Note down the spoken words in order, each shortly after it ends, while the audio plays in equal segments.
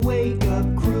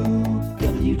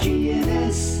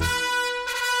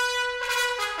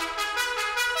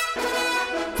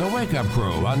Wake Up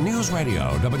Crew on News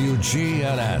Radio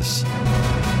WGNS.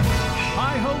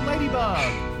 Hi-ho,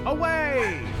 ladybug!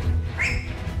 Away!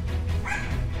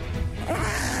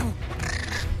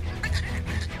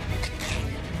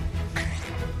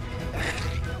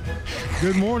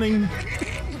 Good morning,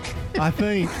 I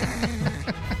think.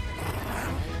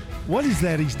 What is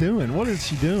that he's doing? What is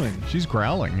she doing? She's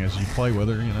growling as you play with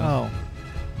her, you know.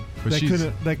 Oh, But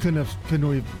couldn't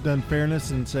we have done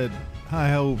fairness and said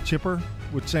hi-ho chipper,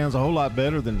 which sounds a whole lot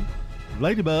better than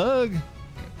ladybug.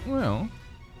 Well,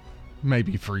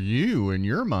 maybe for you in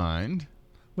your mind.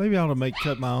 Maybe I ought to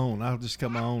cut my own. I'll just cut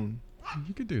my own.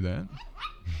 You could do that.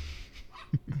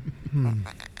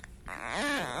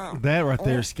 That right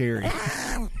there is scary.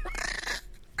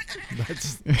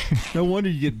 That's no wonder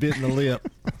you get bit in the lip.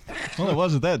 Well, it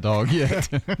wasn't that dog yet.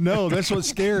 No, that's what's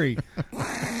scary.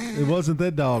 It wasn't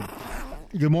that dog.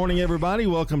 Good morning, everybody.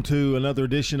 Welcome to another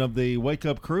edition of the Wake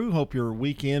Up Crew. Hope your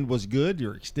weekend was good,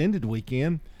 your extended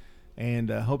weekend, and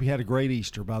hope you had a great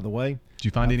Easter, by the way. Did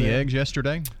you find any eggs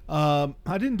yesterday? I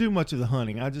didn't do much of the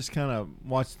hunting. I just kind of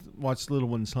watched little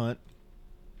ones hunt.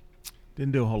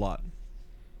 Didn't do a whole lot.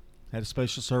 Had a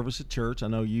special service at church. I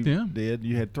know you did.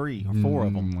 You had 3 or 4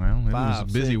 of them. Well, it 5, was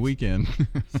a busy 6, weekend.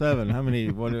 7. How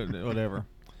many? Whatever.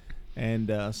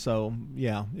 And so,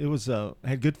 yeah, it was.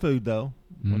 Had good food though.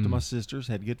 Went to my sister's.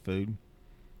 Had good food.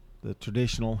 The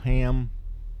traditional ham,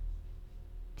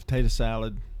 potato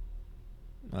salad,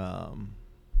 that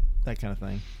kind of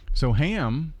thing. So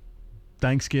ham,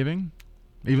 Thanksgiving,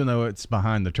 even though it's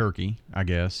behind the turkey, I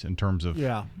guess, in terms of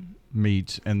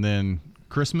meats, and then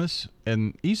Christmas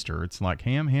and Easter, it's like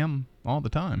ham all the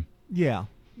time. Yeah.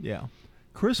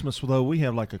 Christmas, though, we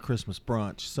have like a Christmas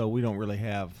brunch, so we don't really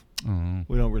have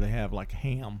like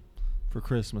ham for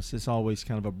Christmas. It's always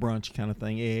kind of a brunch kind of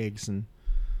thing, eggs and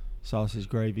sausage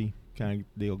gravy kind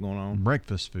of deal going on.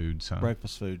 Breakfast food, son.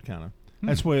 Breakfast food kind of.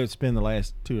 That's where it's been the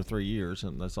last 2 or 3 years,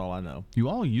 and that's all I know. You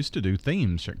all used to do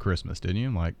themes at Christmas, didn't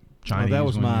you? Like Chinese. That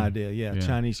was my idea. Yeah,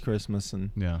 Chinese Christmas,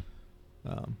 and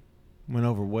went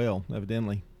over well.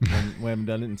 Evidently, we haven't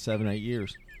done it in 7, 8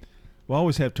 years. We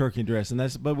always have turkey dressing,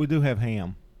 but we do have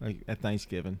ham at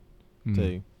Thanksgiving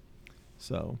too.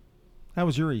 So, how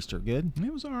was your Easter? Good.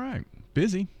 It was all right.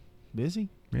 Busy.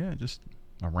 Yeah, just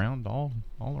around all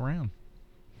around.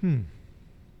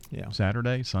 Yeah.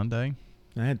 Saturday, Sunday.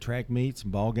 I had track meets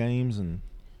and ball games and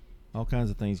all kinds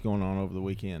of things going on over the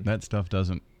weekend. That stuff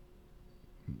doesn't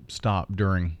stop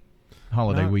during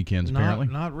holiday weekends, apparently.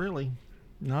 Not really.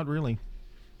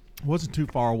 It wasn't too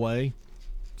far away.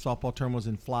 Softball term was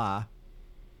in Fly,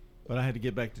 but I had to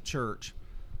get back to church.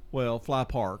 Well, Fly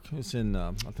Park. It's in,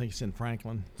 I think it's in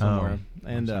Franklin somewhere.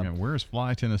 Where's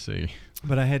Fly, Tennessee?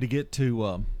 But I had to get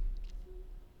to,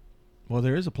 well,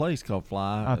 there is a place called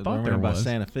Fly. I thought there by was.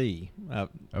 Santa Fe.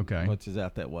 Okay. Which is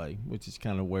out that way, which is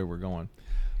kind of where we're going,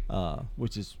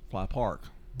 which is Fly Park.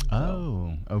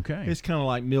 Oh, okay. It's kind of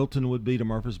like Milton would be to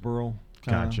Murfreesboro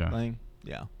kind of thing.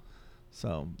 Yeah.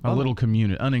 So a little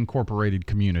community, unincorporated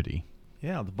community.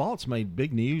 Yeah, the Vaults made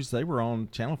big news. They were on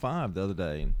Channel 5 the other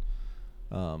day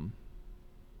and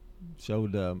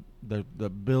showed the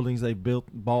buildings they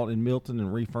bought in Milton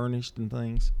and refurnished and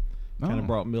things. Kind of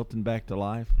brought Milton back to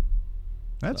life.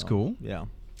 That's cool. Yeah.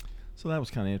 So that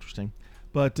was kind of interesting.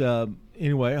 But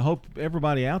anyway, I hope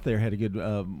everybody out there had a good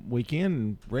weekend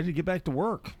and ready to get back to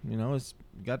work. You know,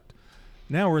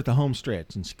 now we're at the home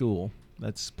stretch in school.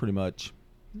 That's pretty much,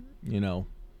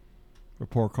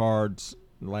 report cards.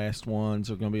 The last ones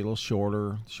are going to be a little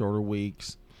shorter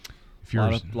weeks.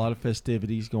 A lot of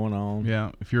festivities going on.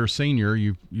 Yeah, if you're a senior,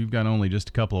 you've got only just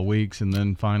a couple of weeks, and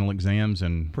then final exams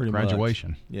and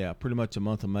graduation. Yeah, pretty much a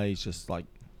month of May is just like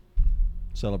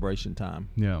celebration time.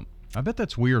 Yeah, I bet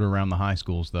that's weird around the high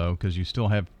schools though, because you still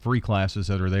have free classes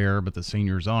that are there, but the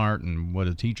seniors aren't, and what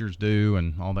do teachers do,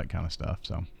 and all that kind of stuff.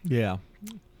 So yeah,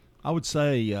 I would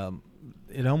say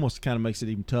it almost kind of makes it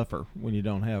even tougher when you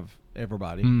don't have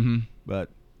everybody. Mm-hmm. But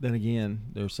then again,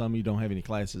 there's some you don't have any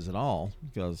classes at all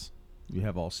because you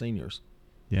have all seniors.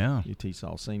 Yeah. You teach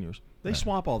all seniors. They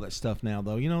swap all that stuff now,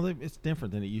 though. It's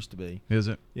different than it used to be. Is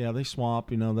it? Yeah, they swap.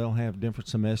 They'll have different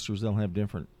semesters. They'll have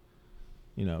different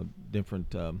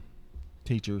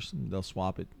teachers. They'll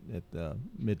swap it at the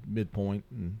midpoint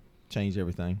and change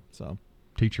everything. So,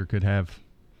 teacher could have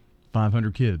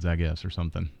 500 kids, I guess, or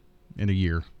something in a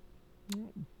year.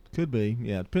 Could be.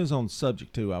 Yeah, it depends on the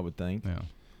subject too, I would think. Yeah.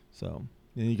 So,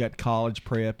 then you got college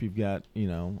prep, you've got,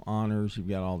 honors, you've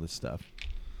got all this stuff.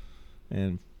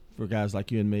 And for guys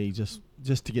like you and me, just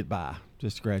to get by,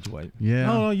 just to graduate. Yeah.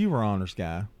 No, you were honors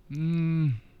guy.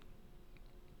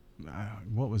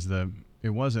 What was it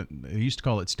wasn't, they used to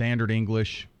call it standard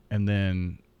English and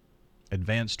then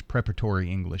advanced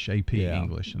preparatory English, AP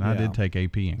English, and I did take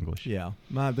AP English. Yeah,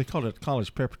 they called it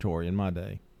college preparatory in my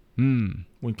day.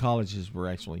 When colleges were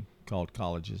actually called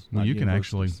colleges. Well, you can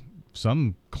actually,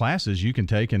 some classes you can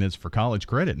take, and it's for college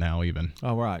credit now even.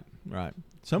 Oh, right.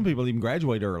 Some people even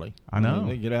graduate early. I know.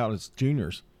 They get out as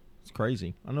juniors. It's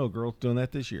crazy. I know a girl doing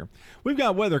that this year. We've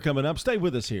got weather coming up. Stay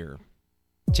with us here.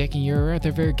 Checking your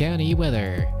Rutherford County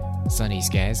weather. Sunny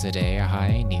skies today, a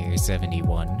high near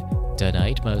 71.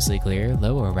 Tonight, mostly clear,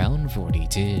 low around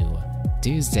 42.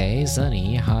 Tuesday,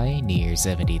 sunny, high near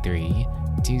 73.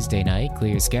 Tuesday night,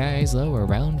 clear skies, low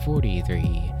around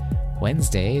 43.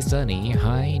 Wednesday, sunny,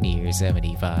 high near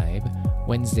 75.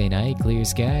 Wednesday night, clear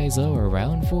skies, low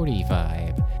around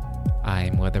 45.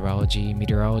 I'm weatherology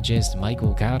meteorologist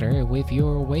Michael Cotter with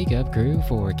your Wake Up Crew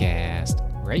forecast.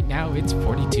 Right now, it's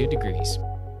 42 degrees.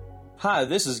 Hi,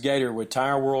 this is Gator with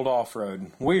Tire World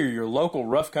Off-Road. We're your local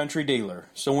rough country dealer.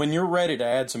 So when you're ready to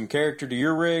add some character to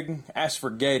your rig, ask for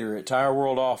Gator at Tire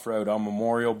World Off-Road on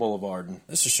Memorial Boulevard.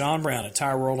 This is Sean Brown at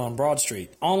Tire World on Broad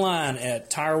Street. Online at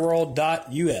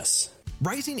tireworld.us.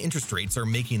 Rising interest rates are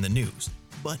making the news.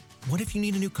 But what if you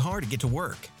need a new car to get to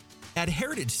work? At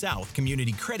Heritage South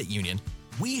Community Credit Union,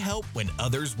 we help when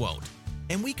others won't.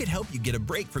 And we could help you get a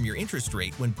break from your interest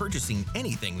rate when purchasing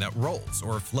anything that rolls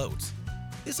or floats.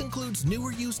 This includes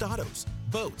newer used autos,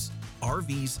 boats,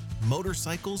 RVs,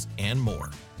 motorcycles, and more.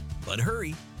 But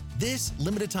hurry, this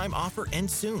limited time offer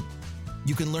ends soon.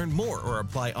 You can learn more or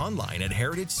apply online at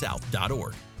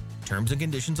heritagesouth.org. Terms and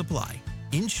conditions apply.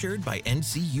 Insured by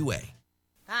NCUA.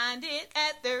 Find it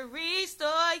at the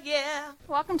Restore, yeah.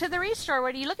 Welcome to the Restore.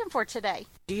 What are you looking for today?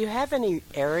 Do you have any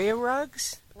area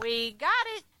rugs? We got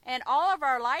it. And all of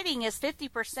our lighting is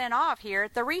 50% off here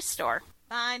at the Restore.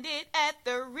 Find it at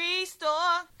the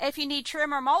Restore. If you need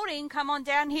trim or molding, come on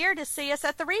down here to see us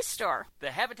at the Restore.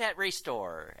 The Habitat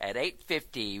Restore at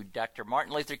 850 Dr.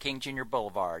 Martin Luther King Jr.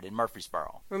 Boulevard in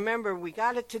Murfreesboro. Remember, we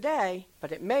got it today,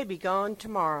 but it may be gone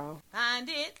tomorrow. Find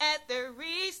it at the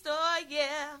Restore,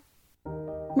 yeah.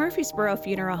 Murfreesboro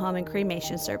Funeral Home and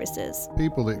Cremation Services.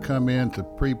 People that come in to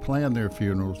pre-plan their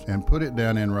funerals and put it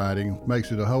down in writing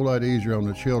makes it a whole lot easier on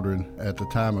the children at the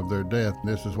time of their death.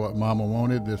 This is what Mama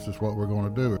wanted. This is what we're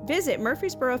going to do. Visit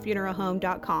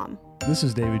murfreesborofuneralhome.com. This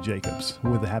is David Jacobs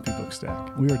with the Happy Book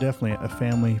Stack. We are definitely a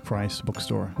family price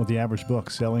bookstore with the average book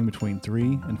selling between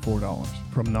 $3 and $4.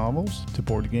 From novels to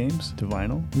board games to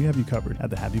vinyl, we have you covered at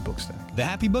the Happy Book Stack. The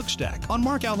Happy Book Stack on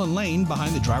Mark Allen Lane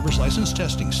behind the Driver's License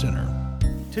Testing Center.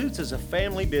 Toots is a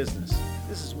family business.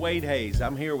 This is Wade Hayes.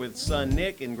 I'm here with son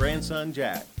Nick and grandson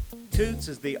Jack. Toots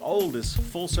is the oldest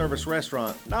full-service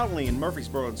restaurant, not only in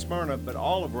Murfreesboro and Smyrna, but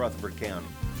all of Rutherford County.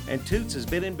 And Toots has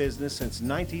been in business since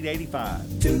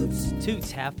 1985.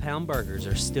 Toots half-pound burgers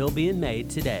are still being made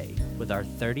today with our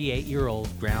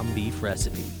 38-year-old ground beef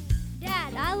recipe.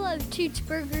 Dad, I love Toots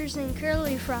burgers and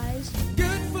curly fries.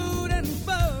 Good food and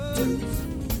fun. Toots.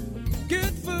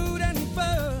 Good food and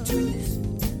fun. Toots.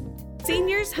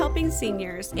 Seniors Helping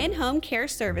Seniors in-home care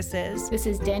services. This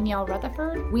is Danielle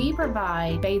Rutherford. We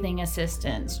provide bathing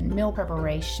assistance, meal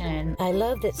preparation. I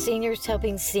love that Seniors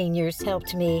Helping Seniors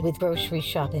helped me with grocery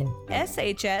shopping.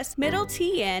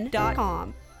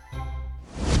 shsmiddletn.com.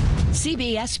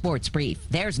 CBS Sports Brief.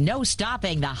 There's no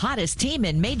stopping the hottest team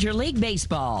in Major League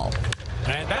Baseball.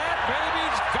 And that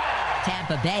baby's gone.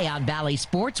 Tampa Bay on Valley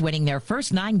Sports winning their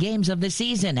first 9 games of the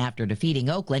season after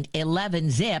defeating Oakland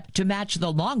 11-0 to match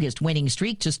the longest winning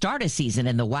streak to start a season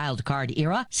in the wild card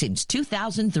era since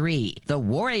 2003. The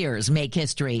Warriors make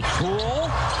history. Cool.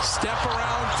 Step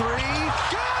around 3.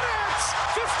 Got it!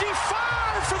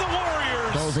 55 for the Warriors.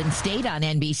 Golden State on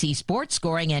NBC Sports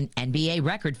scoring an NBA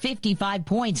record 55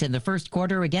 points in the first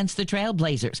quarter against the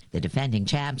Trailblazers. The defending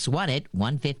champs won it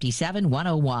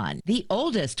 157-101. The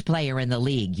oldest player in the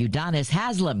league, Udonis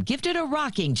Haslem, gifted a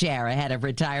rocking chair ahead of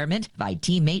retirement by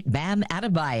teammate Bam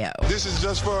Adebayo. This is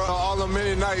just for all the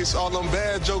many nights, all them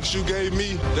bad jokes you gave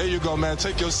me. There you go, man.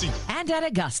 Take your seat. And at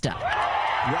Augusta,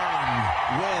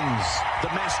 Rahm wins the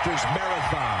Masters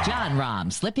Marathon. John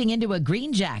Rahm slipping into a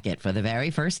green jacket for the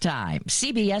very first time.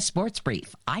 CBS Sports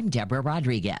Brief. I'm Deborah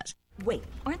Rodriguez. Wait,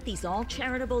 aren't these all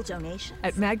charitable donations?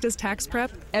 At Magda's Tax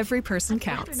Prep, every person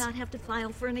counts. I'd rather not have to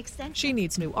file for an extension. She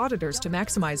needs new auditors to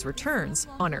maximize returns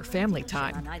on her family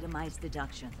time. On itemized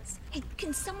deductions. Hey,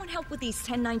 can someone help with these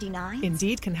 1099s?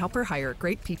 Indeed can help her hire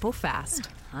great people fast.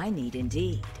 I need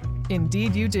Indeed.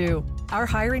 Indeed you do. Our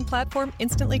hiring platform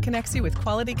instantly connects you with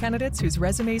quality candidates whose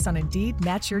resumes on Indeed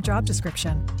match your job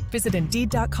description. Visit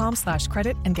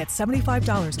Indeed.com/credit and get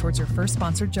 $75 towards your first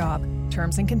sponsored job.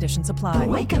 Terms and conditions apply.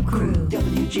 The Wake Up Crew,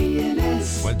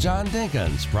 WGNS. with John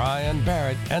Dinkins, Brian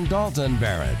Barrett, and Dalton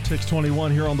Barrett.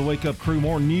 6:21 here on the Wake Up Crew.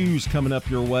 More news coming up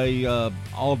your way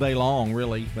all day long,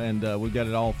 really, and we've got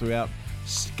it all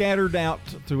scattered out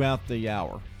throughout the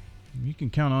hour. You can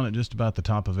count on it just about the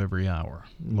top of every hour.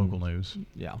 Local news.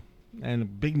 Yeah,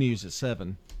 and big news at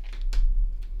 7.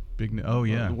 Oh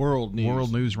yeah, World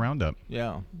News Roundup.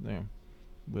 Yeah.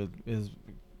 With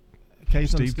Kasem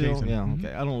Steve still? Kasem. Yeah,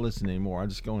 okay. I don't listen anymore. I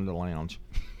just go into the lounge,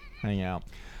 hang out.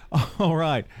 All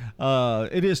right.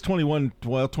 It is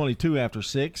 22 after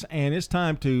 6, and it's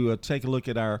time to take a look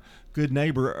at our good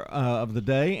neighbor of the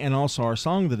day and also our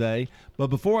song of the day. But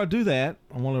before I do that,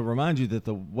 I want to remind you that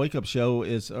the Wake Up Show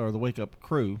the Wake Up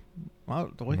Crew.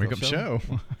 The Wake Up Show.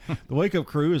 The Wake Up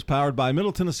Crew is powered by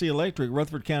Middle Tennessee Electric.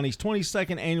 Rutherford County's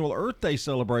 22nd annual Earth Day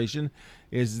celebration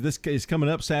is coming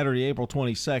up Saturday, April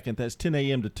 22nd. That's 10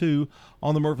 a.m. to 2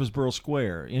 on the Murfreesboro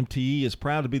Square. MTE is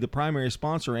proud to be the primary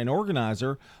sponsor and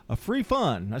organizer of free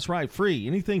fun. That's right, free.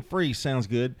 Anything free sounds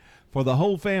good for the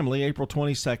whole family, April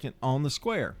 22nd on the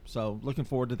Square. So looking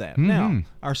forward to that. Now,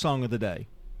 our song of the day.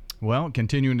 Well,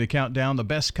 continuing to count down the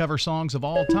best cover songs of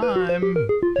all time.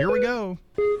 Here we go.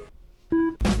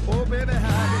 Oh, baby,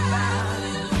 how you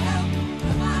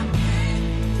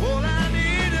all I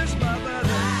need is my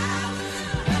brother.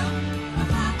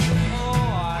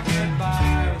 Oh, I get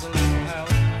by with a little help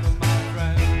from my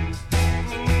friends.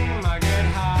 I get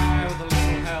high with a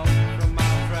little help from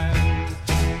my friends.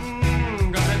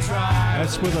 Gonna try.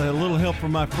 That's with a little help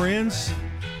from my friends.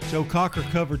 Joe Cocker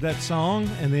covered that song,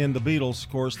 and then the Beatles,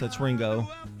 of course, that's Ringo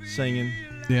singing.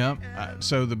 Yeah,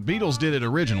 so the Beatles did it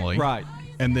originally. Right.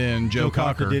 And then Joe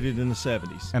Cocker did it in the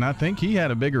 70s. And I think he had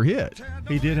a bigger hit.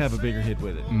 He did have a bigger hit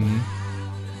with it. Mm-hmm.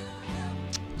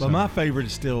 But my favorite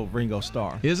is still Ringo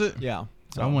Starr. Is it? Yeah.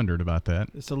 So I wondered about that.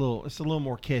 It's a little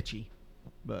more catchy.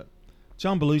 But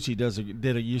John Belushi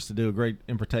used to do a great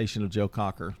interpretation of Joe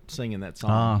Cocker singing that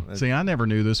song. See, I never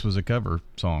knew this was a cover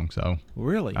song, so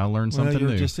really, I learned something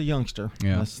you're new. Just a youngster.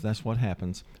 Yeah. That's what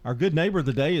happens. Our good neighbor of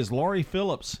the day is Laurie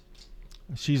Phillips.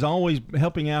 She's always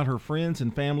helping out her friends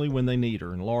and family when they need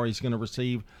her. And Laurie's going to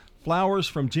receive flowers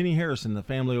from Jenny Harrison, the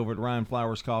family over at Ryan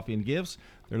Flowers Coffee and Gifts.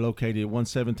 They're located at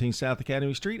 117 South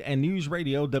Academy Street and News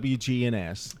Radio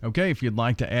WGNS. Okay, if you'd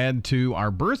like to add to our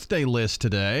birthday list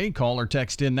today, call or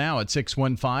text in now at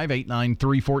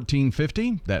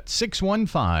 615-893-1450. That's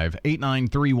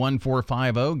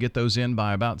 615-893-1450. Get those in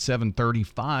by about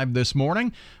 7:35 this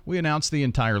morning. We announce the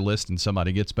entire list and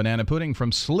somebody gets banana pudding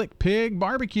from Slick Pig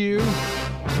Barbecue.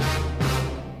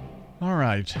 All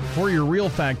right, for your real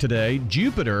fact today,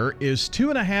 Jupiter is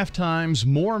 2.5 times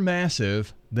more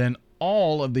massive than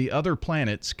all of the other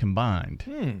planets combined.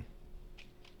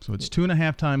 So it's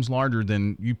 2.5 times larger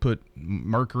than you put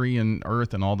Mercury and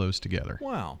Earth and all those together.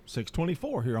 Wow.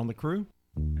 624 here on the Crew.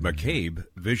 McCabe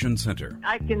Vision Center.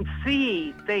 I can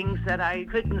see things that I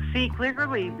couldn't see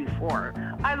clearly before.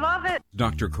 I love it.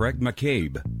 Dr. Craig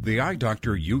McCabe, the eye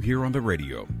doctor you hear on the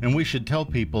radio. And we should tell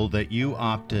people that you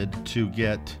opted to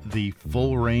get the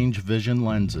full range vision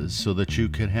lenses so that you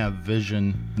could have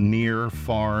vision near,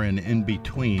 far, and in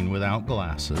between without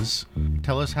glasses.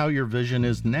 Tell us how your vision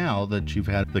is now that you've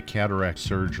had the cataract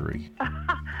surgery.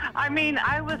 I mean,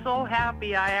 I was so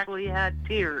happy I actually had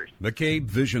tears. McCabe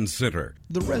Vision Center.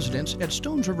 The residents at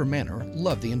Stones River Manor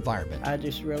love the environment. I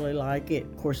just really like it.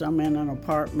 Of course, I'm in an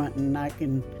apartment and I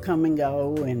can come and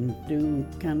go and do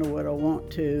kind of what I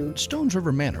want to. Stones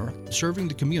River Manor, serving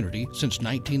the community since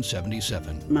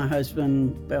 1977. My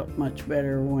husband felt much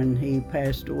better when he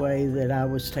passed away that I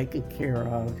was taken care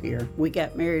of here. We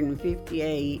got married in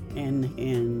 58 and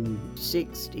in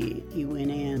 60 he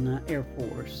went in Air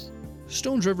Force.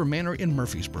 Stones River Manor in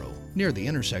Murfreesboro, near the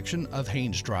intersection of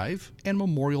Haynes Drive and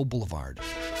Memorial Boulevard.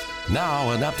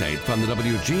 Now an update from the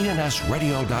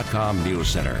WGNSradio.com News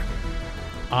Center.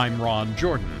 I'm Ron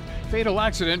Jordan. Fatal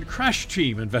accident crash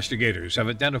team investigators have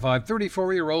identified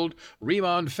 34-year-old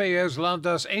Riemann Fayez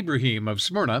Landas Ibrahim of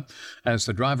Smyrna as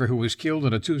the driver who was killed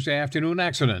in a Tuesday afternoon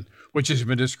accident, which has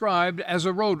been described as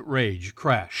a road rage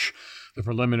crash. The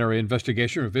preliminary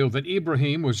investigation revealed that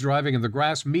Ibrahim was driving in the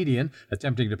grass median,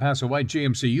 attempting to pass a white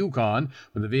GMC Yukon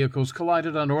when the vehicles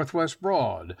collided on Northwest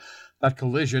Broad. That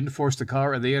collision forced the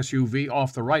car and the SUV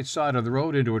off the right side of the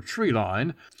road into a tree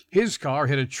line. His car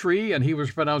hit a tree and he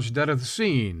was pronounced dead at the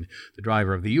scene. The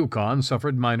driver of the Yukon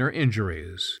suffered minor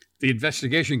injuries. The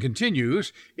investigation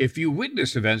continues. If you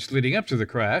witnessed events leading up to the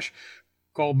crash,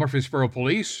 call Murfreesboro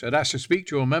Police and ask to speak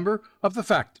to a member of the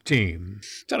FACT team.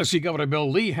 Tennessee Governor Bill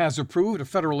Lee has approved a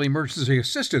federal emergency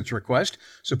assistance request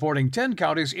supporting 10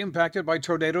 counties impacted by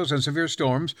tornadoes and severe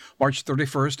storms March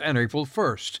 31st and April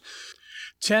 1st.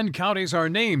 10 counties are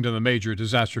named in the major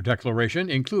disaster declaration,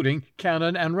 including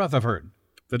Cannon and Rutherford.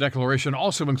 The declaration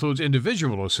also includes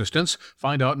individual assistance.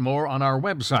 Find out more on our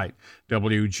website,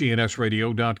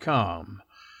 WGNSradio.com.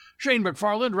 Shane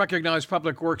McFarland recognized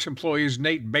Public Works employees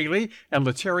Nate Bailey and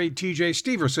Leteri T.J.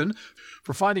 Steverson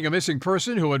for finding a missing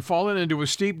person who had fallen into a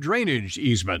steep drainage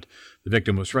easement. The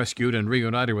victim was rescued and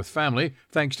reunited with family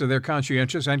thanks to their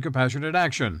conscientious and compassionate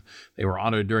action. They were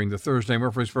honored during the Thursday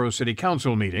Murfreesboro City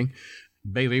Council meeting.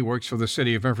 Bailey works for the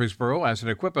city of Murfreesboro as an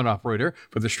equipment operator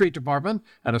for the street department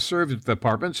and has served at the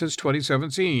department since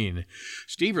 2017.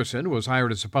 Steverson was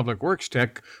hired as a Public Works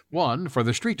Tech 1 for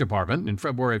the street department in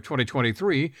February of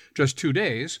 2023, just 2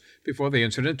 days before the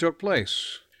incident took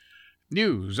place.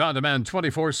 News on demand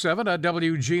 24/7 at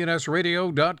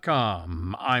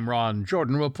WGNSradio.com. I'm Ron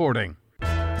Jordan reporting.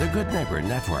 The Good Neighbor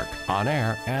Network, on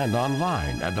air and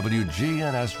online at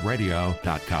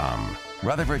WGNSradio.com.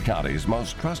 Rutherford County's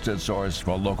most trusted source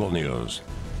for local news.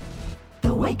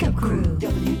 The Wake Up Crew,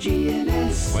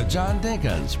 WGNS. With John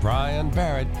Dinkins, Brian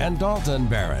Barrett, and Dalton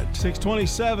Barrett.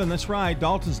 627, that's right.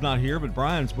 Dalton's not here, but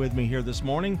Brian's with me here this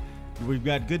morning. We've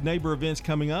got Good Neighbor events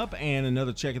coming up and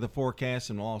another check of the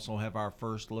forecast, and we'll also have our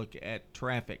first look at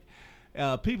traffic.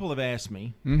 People have asked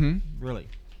me, really,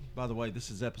 by the way,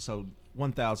 this is episode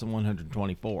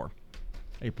 1124,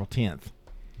 April 10th.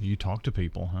 You talk to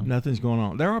people, huh? Nothing's going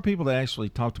on. There are people that actually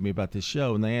talk to me about this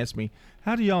show, and they ask me,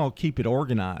 how do y'all keep it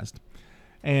organized?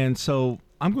 And so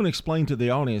I'm going to explain to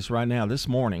the audience right now this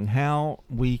morning how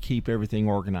we keep everything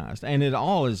organized. And it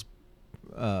all is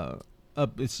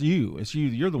it's you. It's you.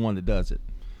 You're the one that does it.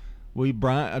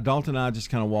 Dalton and I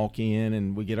just kind of walk in,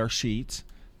 and we get our sheets,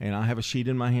 and I have a sheet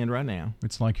in my hand right now.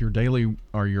 It's like your daily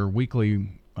or your weekly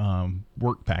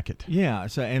work packet. Yeah,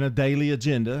 and a daily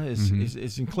agenda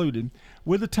is included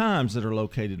with the times that are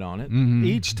located on it.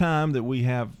 Each time that we've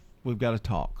got to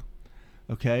talk,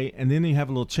 okay? And then you have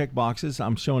little check boxes.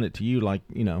 I'm showing it to you like,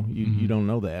 you don't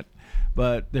know that.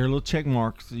 But there are little check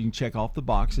marks. You can check off the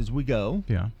box as we go.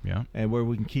 Yeah. And where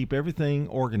we can keep everything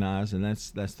organized, and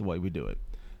that's the way we do it.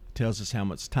 It tells us how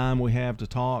much time we have to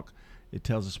talk. It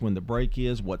tells us when the break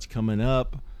is, what's coming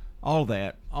up, all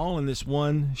that, all in this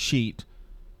one sheet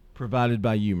provided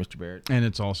by you, Mr. Barrett. And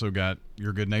it's also got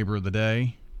your Good Neighbor of the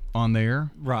Day on there.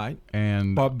 Right.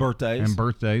 And birthdays. And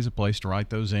birthdays, a place to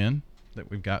write those in that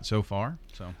we've got so far.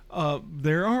 So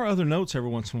there are other notes every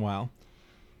once in a while.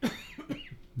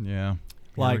 Yeah.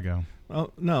 Here we go.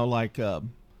 Like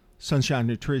Sunshine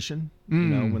Nutrition,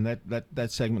 when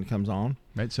that segment comes on.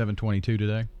 At 7:22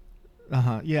 today.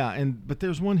 Yeah, but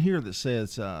there's one here that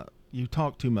says you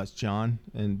talk too much, John,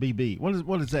 and BB. What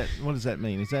does that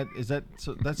mean? Is that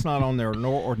so that's not on there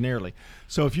ordinarily.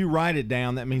 So if you write it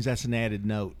down, that means that's an added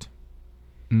note.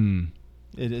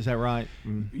 Is that right?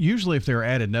 Usually if there are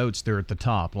added notes, they're at the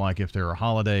top, like if there are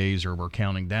holidays or we're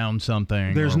counting down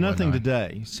something. There's nothing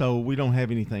whatnot. Today, so we don't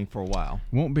have anything for a while.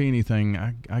 Won't be anything.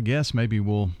 I guess maybe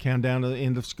we'll count down to the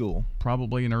end of school.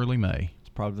 Probably in early May. It's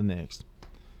probably the next.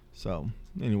 So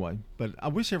anyway, but I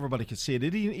wish everybody could see it.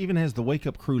 It even has the Wake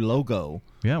Up Crew logo.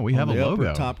 Yeah, we have a logo.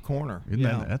 Upper top corner.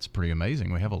 That's pretty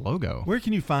amazing. We have a logo. Where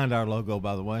can you find our logo,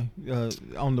 by the way?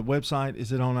 On the website?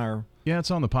 Is it on our... Yeah,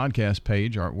 it's on the podcast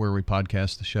page where we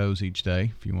podcast the shows each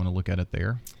day, if you want to look at it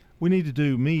there. We need to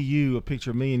do a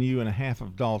picture of me and you and a half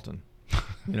of Dalton.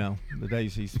 The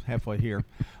days he's halfway here.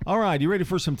 All right, you ready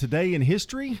for some Today in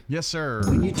History? Yes, sir.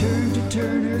 When you turn to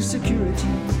Turner Security,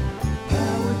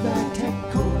 powered by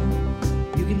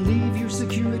TechCore, you can leave your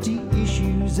security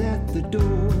issues at the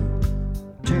door.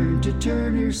 Turn to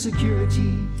Turner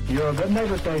Security. Your Good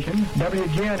Neighbor station,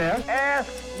 WGNS.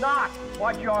 Ask not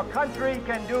what your country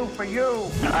can do for you.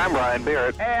 I'm Brian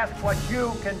Barrett. Ask what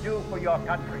you can do for your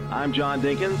country. I'm John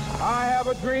Dinkins. I have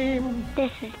a dream.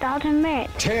 This is Dalton Merritt.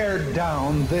 Tear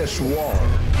down this wall.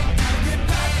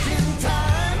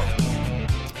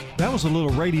 That was a little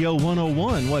Radio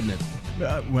 101, wasn't it?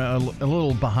 Well, a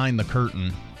little behind the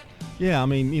curtain. Yeah, I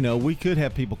mean, we could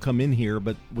have people come in here,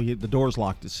 but the door's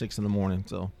locked at 6 in the morning,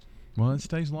 so. Well, it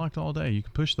stays locked all day. You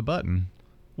can push the button.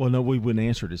 Well, no, we wouldn't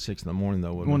answer it at 6 in the morning,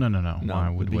 though, would we? Well, no. Why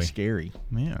would we? It'd be scary.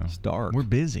 Yeah. It's dark. We're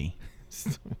busy.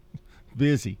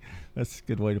 Busy. That's a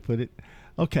good way to put it.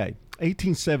 Okay,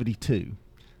 1872,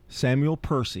 Samuel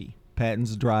Percy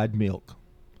patents dried milk.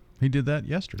 He did that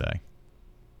yesterday.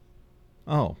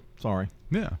 Oh, sorry.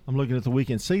 Yeah. I'm looking at the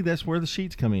weekend. See, that's where the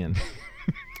sheets come in.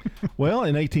 Well,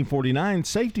 in 1849,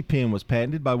 safety pin was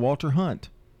patented by Walter Hunt.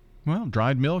 Well,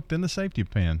 dried milk, then the safety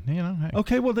pin. Hey.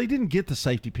 Okay, well, they didn't get the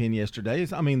safety pin yesterday.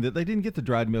 They didn't get the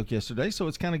dried milk yesterday, so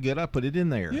it's kind of good I put it in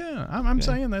there. Yeah, I'm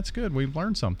saying that's good. We've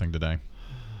learned something today.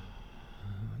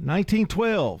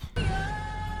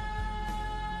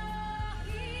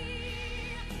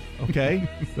 Okay?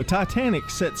 The Titanic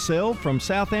set sail from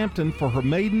Southampton for her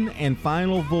maiden and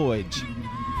final voyage.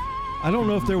 I don't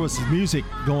know if there was music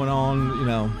going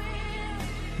on,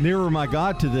 Nearer My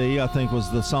God to Thee, I think,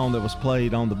 was the song that was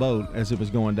played on the boat as it was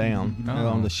going down,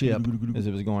 on the ship as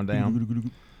it was going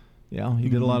down. Yeah, he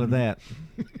did a lot of that.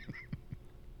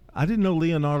 I didn't know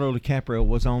Leonardo DiCaprio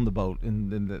was on the boat,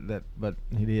 but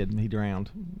he did. He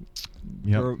drowned.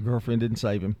 Girlfriend didn't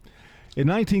save him. In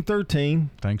 1913,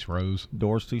 thanks, Rose.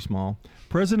 Door's too small.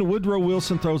 President Woodrow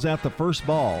Wilson throws out the first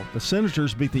ball. The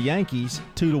Senators beat the Yankees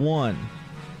 2-1.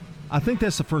 I think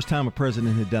that's the first time a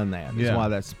president had done that. That's why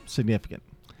that's significant.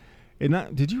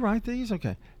 Did you write these?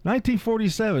 Okay.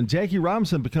 1947, Jackie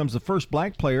Robinson becomes the first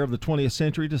black player of the 20th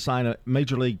century to sign a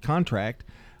major league contract.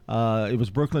 It was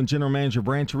Brooklyn general manager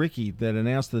Branch Rickey that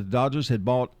announced that the Dodgers had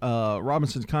bought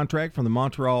Robinson's contract from the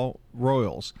Montreal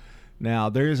Royals. Now,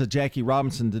 there is a Jackie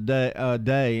Robinson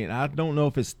day, and I don't know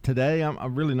if it's today.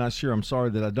 I'm really not sure. I'm sorry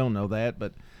that I don't know that,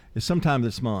 but it's sometime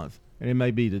this month, and it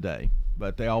may be today.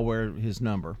 But they all wear his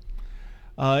number.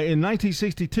 In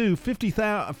 1962,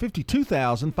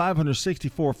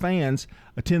 52,564 fans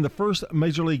attend the first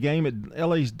Major League game at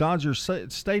LA's Dodgers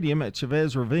Stadium at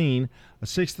Chavez Ravine, a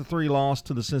 6-3 loss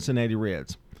to the Cincinnati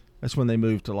Reds. That's when they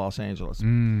moved to Los Angeles.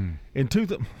 In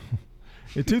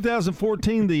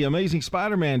 2014, The Amazing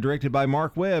Spider-Man, directed by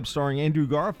Mark Webb, starring Andrew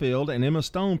Garfield and Emma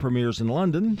Stone, premieres in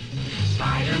London.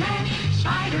 Spider-Man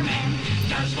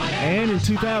does whatever. And in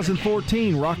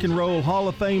 2014, Rock and Roll Hall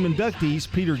of Fame inductees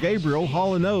Peter Gabriel,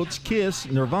 Hall & Oates, Kiss,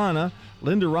 Nirvana,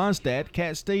 Linda Ronstadt,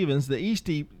 Cat Stevens, the E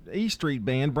Street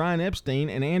Band, Brian Epstein,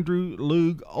 and Andrew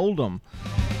Loog Oldham.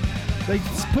 They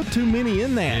put too many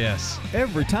in that. Yes.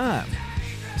 Every time.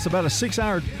 It's about a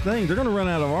 6-hour thing. They're going to run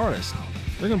out of artists.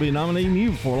 They're going to be nominating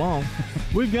you before long.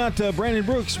 We've got Brandon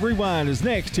Brooks Rewind is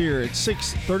next here at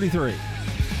 6:33.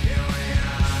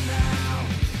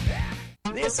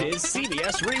 This is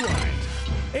CBS Rewind.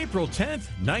 April 10th,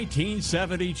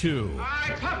 1972. All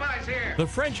right, Popeye's here. The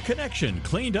French Connection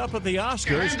cleaned up at the Oscars.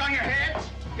 Your hands on your heads.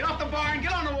 Get off the bar and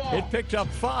get on the wall. It picked up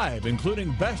 5,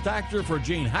 including Best Actor for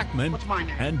Gene Hackman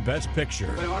and Best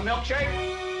Picture. Want a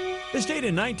milkshake? This date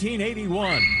in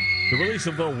 1981, the release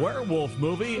of the werewolf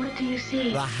movie, What do you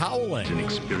see? The Howling. An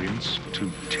experience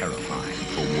too terrifying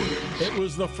for words. It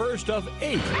was the first of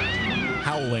 8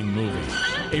 Howling movies.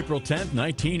 April 10th,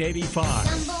 1985.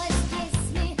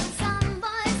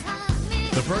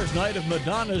 The first night of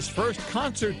Madonna's first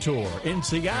concert tour in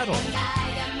Seattle.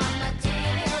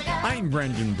 I'm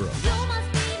Brendan Brooks.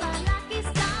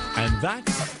 And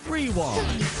that's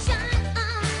Rewind.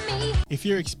 If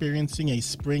you're experiencing a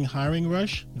spring hiring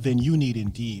rush, then you need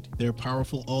Indeed. Their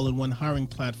powerful all-in-one hiring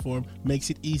platform makes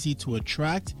it easy to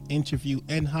attract, interview,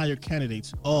 and hire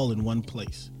candidates all in one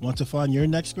place. Want to find your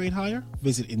next great hire?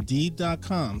 Visit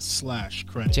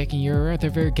Indeed.com/credit. Checking your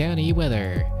Rutherford County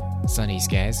weather. Sunny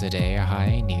skies today, a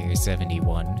high near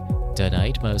 71.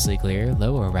 Tonight, mostly clear,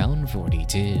 low around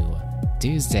 42.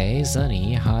 Tuesday,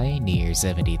 sunny, high near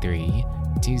 73.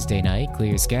 Tuesday night,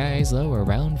 clear skies, low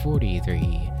around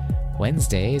 43.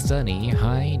 Wednesday, sunny,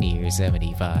 high near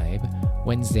 75.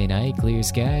 Wednesday night, clear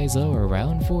skies, low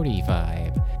around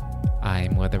 45.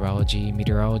 I'm weatherology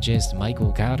meteorologist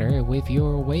Michael Cotter with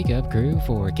your Wake Up Crew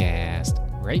forecast.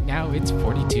 Right now, it's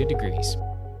 42 degrees.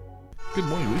 Good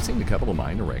morning. We've seen a couple of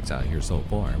minor wrecks out here so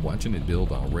far. Watching it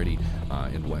build already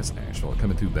in West Nashville.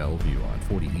 Coming through Bellevue on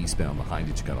 40 eastbound. Behind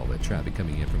it, you got all that traffic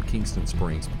coming in from Kingston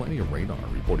Springs. Plenty of radar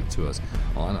reported to us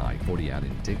on I-40 out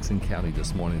in Dixon County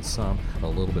this morning. Some a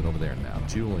little bit over there in Mount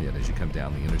Juliet as you come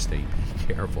down the interstate.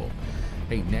 Be careful.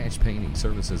 Hey, Nash Painting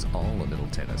services all in Middle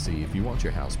Tennessee. If you want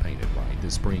your house painted right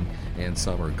this spring and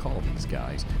summer, call these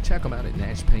guys. Check them out at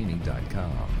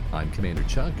nashpainting.com. I'm Commander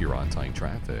Chuck. You're on time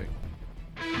traffic.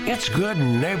 It's Good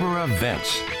Neighbor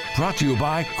Events, brought to you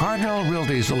by Cardinal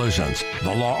Realty Solutions,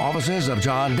 the law offices of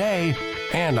John Day,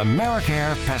 and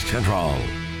AmeriCare Pest Control.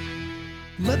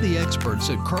 Let the experts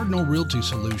at Cardinal Realty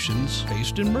Solutions,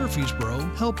 based in Murfreesboro,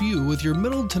 help you with your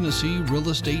Middle Tennessee real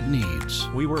estate needs.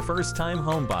 We were first-time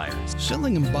home buyers.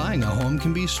 Selling and buying a home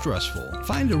can be stressful.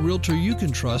 Find a realtor you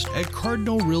can trust at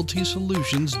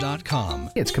CardinalRealtySolutions.com.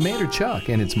 It's Commander Chuck,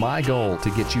 and it's my goal to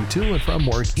get you to and from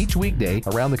work each weekday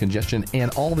around the congestion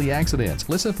and all the accidents.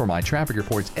 Listen for my traffic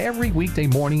reports every weekday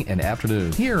morning and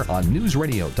afternoon here on News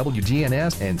Radio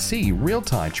WGNS, and see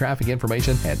real-time traffic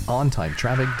information at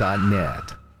ontimetraffic.net.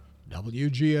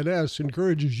 WGNS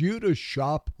encourages you to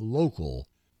shop local.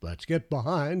 Let's get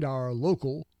behind our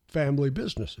local family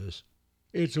businesses.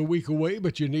 It's a week away,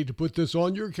 but you need to put this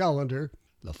on your calendar.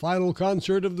 The final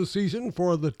concert of the season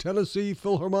for the Tennessee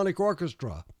Philharmonic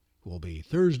Orchestra will be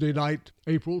Thursday night,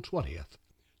 April 20th.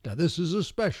 Now, this is a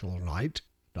special night.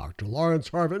 Dr. Lawrence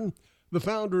Harvin, the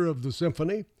founder of the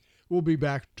symphony, will be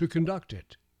back to conduct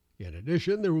it. In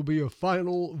addition, there will be a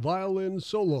final violin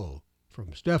solo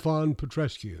from Stefan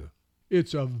Petrescu.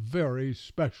 It's a very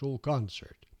special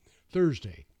concert.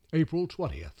 Thursday, April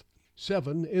 20th,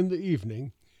 7 in the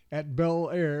evening at Bel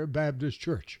Air Baptist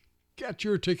Church. Get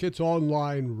your tickets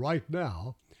online right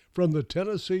now from the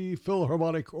Tennessee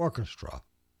Philharmonic Orchestra.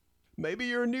 Maybe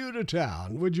you're new to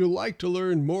town. Would you like to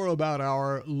learn more about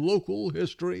our local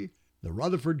history? The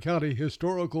Rutherford County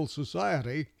Historical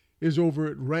Society is over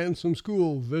at Ransom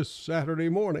School this Saturday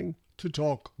morning to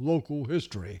talk local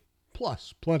history.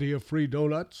 Plus, plenty of free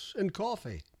donuts and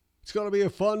coffee. It's going to be a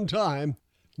fun time,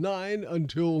 9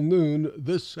 until noon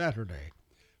this Saturday.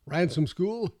 Ransom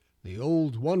School, the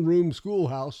old one-room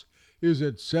schoolhouse, is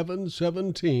at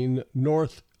 717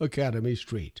 North Academy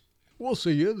Street. We'll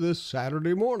see you this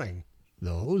Saturday morning.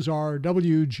 Those are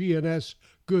WGNS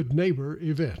Good Neighbor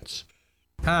events.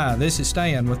 Hi, this is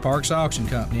Stan with Parks Auction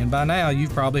Company, and by now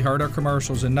you've probably heard our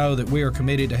commercials and know that we are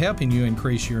committed to helping you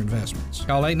increase your investments.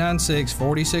 Call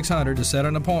 896-4600 to set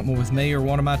an appointment with me or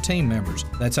one of my team members.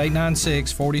 That's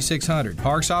 896-4600.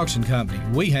 Parks Auction Company.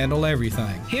 We handle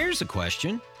everything. Here's a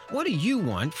question. What do you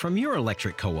want from your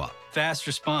electric co-op? Fast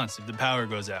response if the power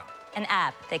goes out. An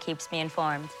app that keeps me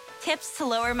informed. Tips to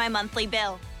lower my monthly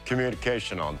bill.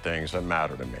 Communication on things that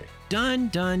matter to me. Done,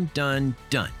 done, done,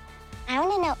 done. I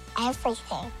want to know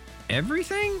everything.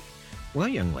 Everything? Well,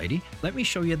 young lady, let me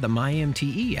show you the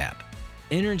MyMTE app.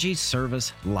 Energy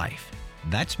Service Life.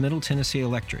 That's Middle Tennessee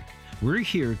Electric. We're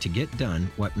here to get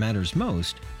done what matters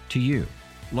most to you.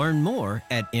 Learn more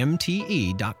at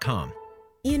mte.com.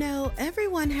 You know,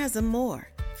 everyone has a more.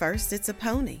 First, it's a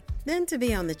pony. Then to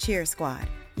be on the cheer squad.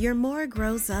 Your more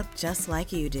grows up just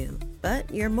like you do.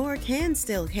 But your more can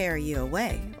still carry you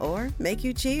away or make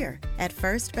you cheer. At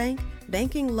First Bank,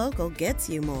 banking local gets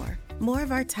you more. More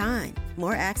of our time,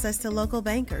 more access to local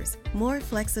bankers, more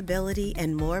flexibility,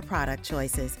 and more product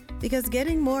choices. Because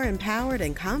getting more empowered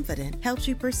and confident helps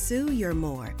you pursue your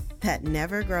more. That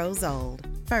never grows old.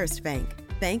 First Bank.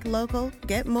 Bank local,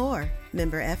 get more.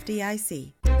 Member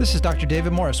FDIC. This is Dr.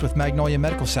 David Morris with Magnolia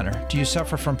Medical Center. Do you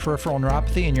suffer from peripheral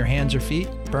neuropathy in your hands or feet,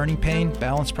 burning pain,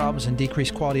 balance problems, and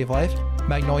decreased quality of life?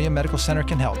 Magnolia Medical Center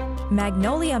can help.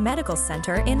 Magnolia Medical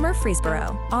Center in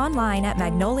Murfreesboro. Online at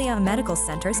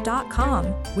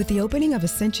magnoliamedicalcenters.com. With the opening of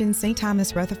Ascension St.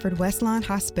 Thomas Rutherford Westlawn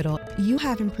Hospital, you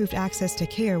have improved access to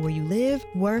care where you live,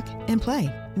 work, and play.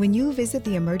 When you visit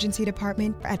the emergency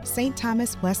department at St.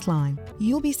 Thomas Westlawn,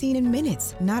 you'll be seen in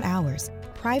minutes, not hours.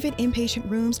 Private inpatient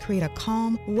rooms create a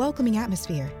calm, welcoming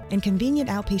atmosphere, and convenient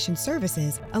outpatient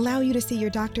services allow you to see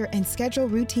your doctor and schedule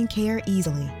routine care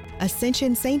easily.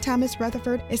 Ascension St. Thomas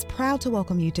Rutherford is proud to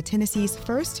welcome you to Tennessee's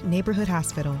first neighborhood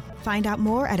hospital. Find out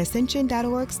more at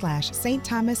ascension.org/St.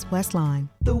 Thomas Westlawn.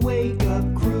 The Wake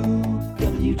Up Crew,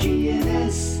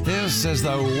 WGNS. This is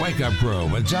the Wake Up Crew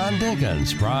with John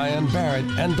Dinkins, Brian Barrett,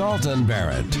 and Dalton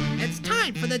Barrett. It's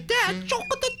time for the dad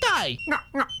joke of the day.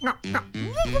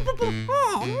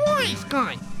 Oh, nice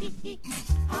guy.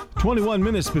 21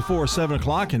 minutes before 7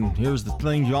 o'clock, and here's the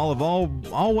thing y'all have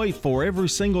all wait for every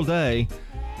single day.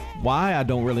 Why, I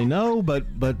don't really know, but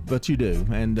you do.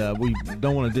 And we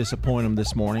don't want to disappoint them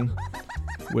this morning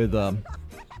with the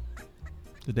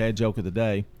dad joke of the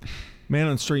day. Man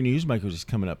on the Street Newsmakers is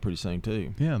coming up pretty soon,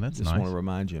 too. Yeah, that's Just nice. want to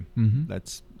remind you. Mm-hmm.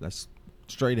 That's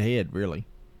straight ahead, really.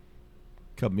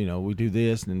 We do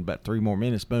this, and in about 3 more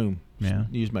minutes, boom, Yeah.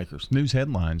 Newsmakers. News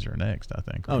headlines are next, I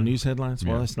think. Oh, right? news headlines?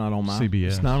 Well, Yeah. it's not on my CBS.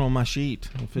 It's not on my sheet.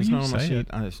 If it's You not on my say sheet, it.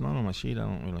 it's not on my sheet. I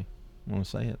don't really want to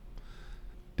say it.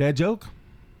 Dad joke?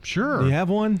 Sure. Do you have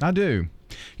one? I do.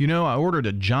 You know, I ordered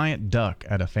a giant duck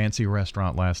at a fancy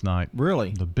restaurant last night.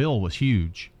 Really? The bill was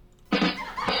huge.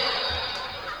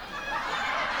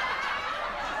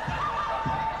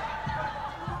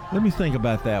 Let me think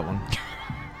about that one.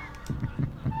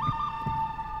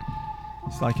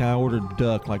 It's like I ordered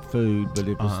duck like food, but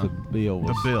it was the bill.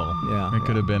 The bill. Yeah. It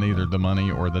could have been either the money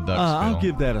or the duck's bill. I'll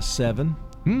give that a 7.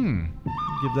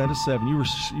 Give that a 7. You were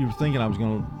thinking I was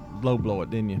going to low blow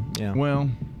it, didn't you? Yeah. Well,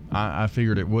 I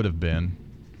figured it would have been,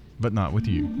 but not with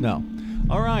you. No.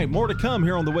 All right, more to come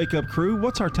here on the Wake Up Crew.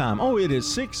 What's our time? Oh, it is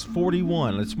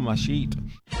 6:41. That's my sheet.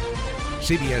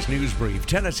 CBS News Brief.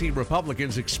 Tennessee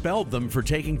Republicans expelled them for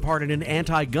taking part in an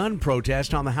anti-gun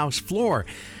protest on the House floor.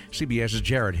 CBS's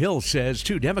Jared Hill says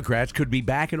 2 Democrats could be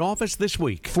back in office this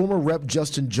week. Former Rep.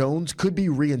 Justin Jones could be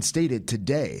reinstated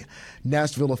today.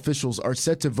 Nashville officials are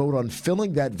set to vote on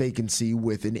filling that vacancy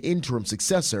with an interim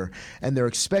successor, and they're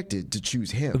expected to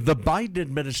choose him. The Biden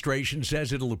administration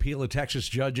says it'll appeal a Texas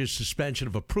judge's suspension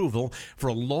of approval for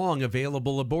a long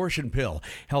available abortion pill.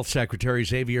 Health Secretary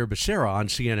Xavier Becerra on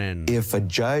CNN. If a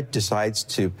judge decides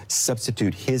to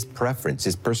substitute his preference,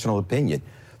 his personal opinion,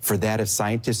 for that of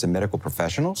scientists and medical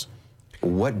professionals,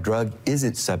 what drug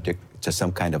isn't subject to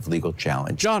some kind of legal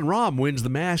challenge? John Rahm wins the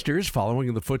Masters following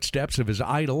in the footsteps of his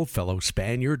idol, fellow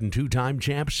Spaniard and 2-time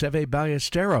champ Seve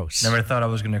Ballesteros. Never thought I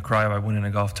was going to cry by winning a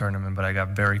golf tournament, but I got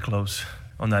very close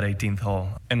on that 18th hole.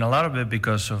 And a lot of it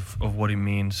because of what it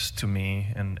means to me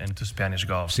and to Spanish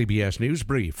golf. CBS News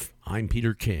Brief. I'm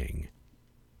Peter King.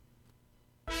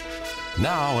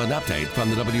 Now an update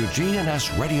from the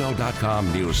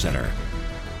WGNSradio.com News Center.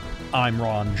 I'm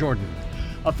Ron Jordan.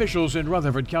 Officials in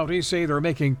Rutherford County say they're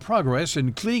making progress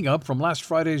in cleaning up from last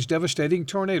Friday's devastating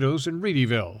tornadoes in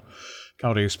Reedyville.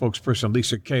 County spokesperson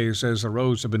Lisa Kay says the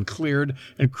roads have been cleared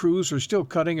and crews are still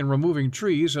cutting and removing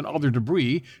trees and other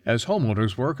debris as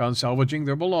homeowners work on salvaging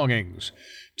their belongings.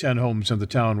 10 homes in the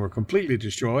town were completely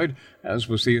destroyed, as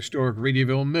was the historic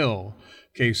Reedyville Mill.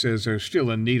 Kay says they're still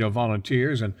in need of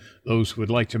volunteers, and those who would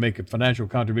like to make a financial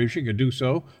contribution can do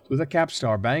so through the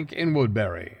Capstar Bank in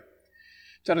Woodbury.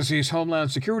 Tennessee's Homeland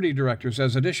Security Director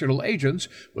says additional agents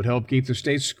would help keep the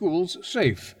state's schools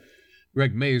safe.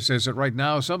 Greg Mays says that right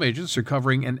now some agents are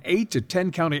covering an 8 to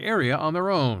 10 county area on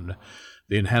their own.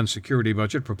 The enhanced security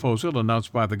budget proposal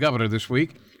announced by the governor this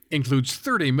week includes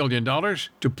 $30 million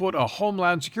to put a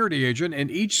Homeland Security agent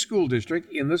in each school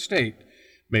district in the state.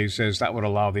 Mays says that would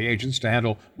allow the agents to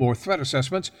handle more threat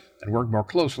assessments and work more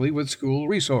closely with school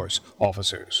resource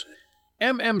officers.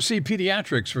 MMC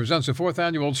Pediatrics presents a 4th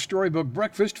annual Storybook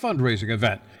Breakfast fundraising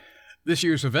event. This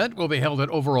year's event will be held at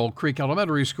Overall Creek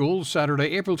Elementary School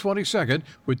Saturday, April 22nd,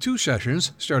 with 2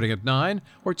 sessions starting at 9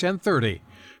 or 10:30.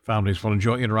 Families will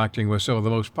enjoy interacting with some of the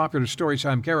most popular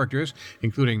Storytime characters,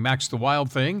 including Max the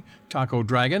Wild Thing, Taco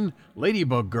Dragon,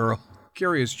 Ladybug Girl,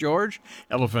 Curious George,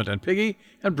 Elephant and Piggy,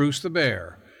 and Bruce the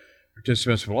Bear.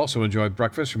 Participants will also enjoy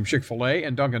breakfast from Chick-fil-A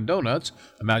and Dunkin' Donuts,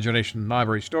 Imagination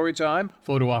Library Storytime,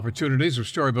 photo opportunities of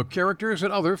storybook characters,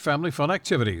 and other family fun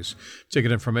activities.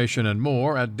 Ticket information and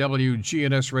more at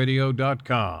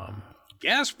WGNSradio.com.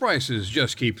 Gas prices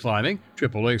just keep climbing.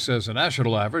 AAA says the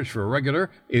national average for a regular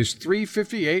is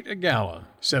 $3.58 a gallon,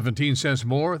 17 cents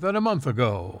more than a month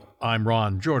ago. I'm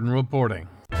Ron Jordan reporting.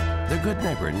 The Good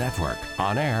Neighbor Network,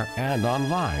 on air and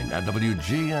online at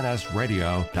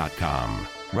WGNSradio.com.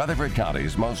 Rutherford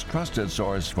County's most trusted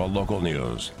source for local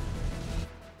news.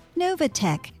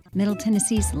 Novatech, Middle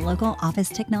Tennessee's local office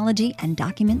technology and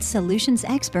document solutions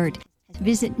expert.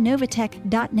 Visit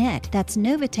Novatech.net. That's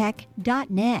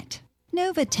Novatech.net.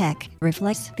 Novatech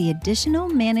reflects the additional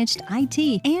managed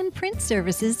IT and print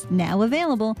services now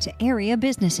available to area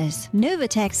businesses.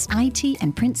 Novatech's IT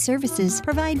and print services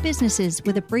provide businesses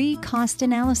with a free cost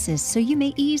analysis so you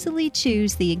may easily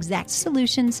choose the exact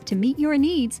solutions to meet your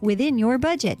needs within your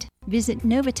budget. Visit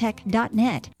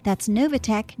Novatech.net. That's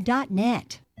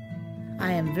Novatech.net.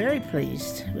 I am very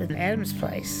pleased with Adams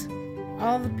Place.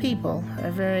 All the people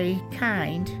are very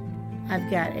kind.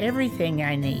 I've got everything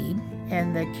I need.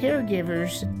 And the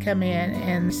caregivers come in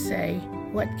and say,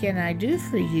 "What can I do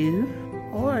for you?"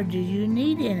 Or, "Do you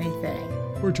need anything?"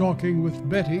 We're talking with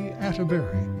Betty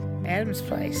Atterbury. Adams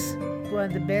Place, one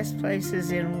of the best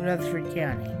places in Rutherford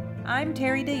County. I'm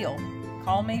Terry Deal.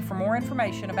 Call me for more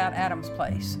information about Adams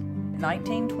Place,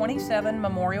 1927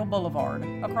 Memorial Boulevard,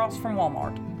 across from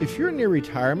Walmart. If you're near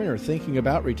retirement or thinking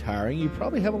about retiring, you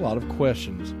probably have a lot of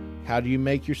questions. How do you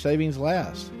make your savings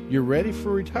last? You're ready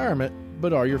for retirement,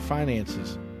 but are your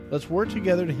finances? Let's work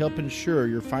together to help ensure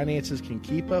your finances can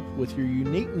keep up with your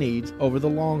unique needs over the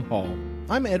long haul.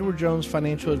 I'm Edward Jones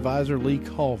financial advisor Lee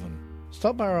Colvin.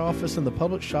 Stop by our office in the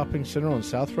Public Shopping Center on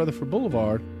South Rutherford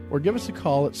Boulevard or give us a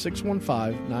call at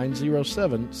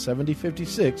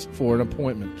 615-907-7056 for an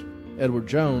appointment. Edward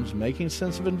Jones, Making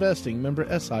Sense of Investing, member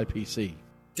SIPC.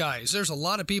 Guys, there's a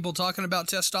lot of people talking about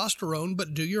testosterone,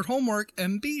 but do your homework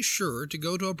and be sure to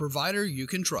go to a provider you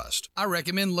can trust. I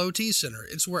recommend Low T Center.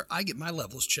 It's where I get my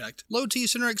levels checked. Low T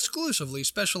Center exclusively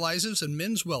specializes in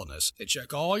men's wellness. They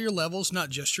check all your levels, not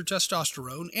just your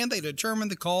testosterone, and they determine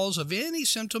the cause of any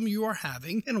symptom you are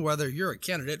having and whether you're a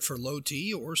candidate for low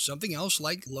T or something else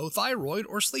like low thyroid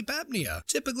or sleep apnea.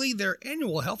 Typically, their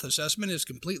annual health assessment is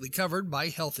completely covered by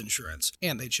health insurance,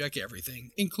 and they check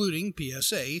everything, including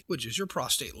PSA, which is your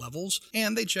prostate prostate levels,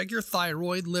 and they check your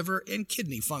thyroid, liver, and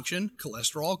kidney function,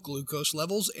 cholesterol, glucose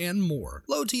levels, and more.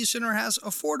 Low T Center has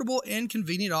affordable and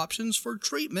convenient options for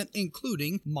treatment,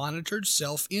 including monitored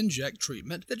self-inject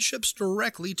treatment that ships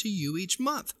directly to you each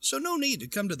month. So no need to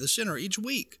come to the center each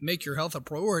week. Make your health a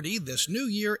priority this new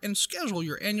year and schedule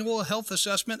your annual health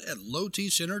assessment at Low T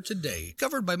Center today.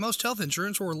 Covered by most health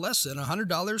insurance or less than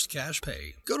 $100 cash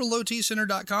pay. Go to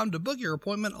lowtcenter.com to book your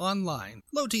appointment online.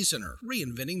 Low T Center,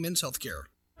 reinventing men's healthcare.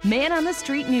 Man on the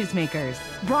Street Newsmakers,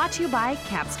 brought to you by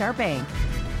Capstar Bank.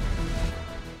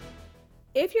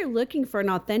 If you're looking for an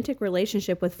authentic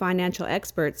relationship with financial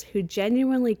experts who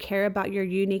genuinely care about your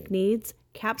unique needs,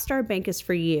 Capstar Bank is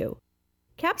for you.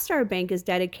 Capstar Bank is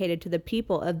dedicated to the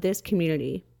people of this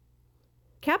community.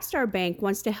 Capstar Bank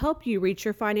wants to help you reach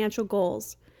your financial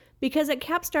goals, because at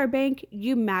Capstar Bank,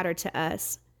 you matter to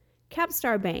us.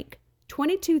 Capstar Bank,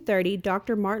 2230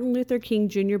 Dr. Martin Luther King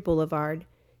Jr. Boulevard,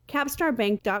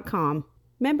 capstarbank.com.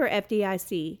 Member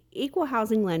FDIC, Equal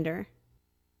Housing Lender.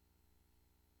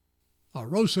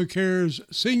 Arosa Cares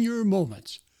Senior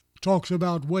Moments talks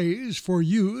about ways for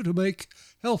you to make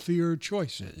healthier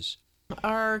choices.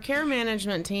 Our care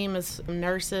management team is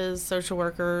nurses, social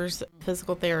workers,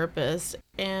 physical therapists,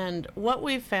 and what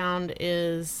we've found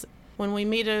is when we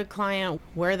meet a client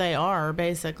where they are,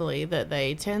 basically, that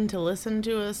they tend to listen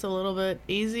to us a little bit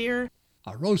easier.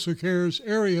 Arosa Cares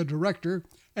Area Director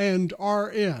and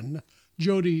RN,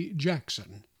 Jody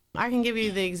Jackson. I can give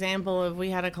you the example of we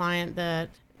had a client that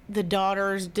the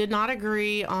daughters did not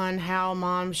agree on how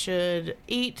mom should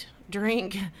eat,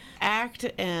 drink, act,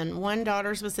 and one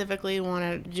daughter specifically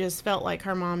just felt like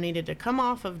her mom needed to come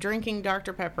off of drinking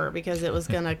Dr. Pepper because it was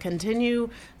going to continue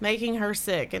making her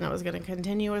sick, and it was going to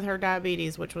continue with her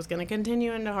diabetes, which was going to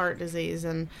continue into heart disease.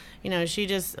 And, she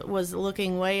just was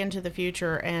looking way into the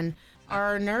future. And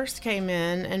our nurse came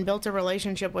in and built a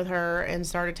relationship with her and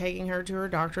started taking her to her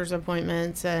doctor's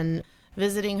appointments and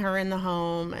visiting her in the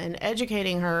home and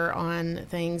educating her on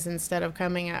things instead of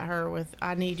coming at her with,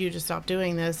 I need you to stop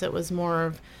doing this. It was more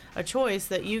of a choice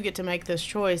that you get to make this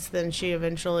choice. Then she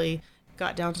eventually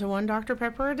got down to 1 Dr.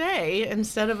 Pepper a day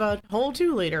instead of a whole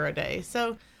 2 liter a day.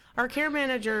 So our care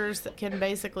managers can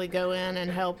basically go in and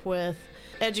help with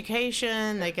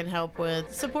education. They can help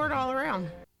with support all around.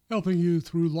 Helping you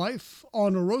through life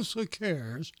on Arosa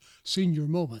Cares Senior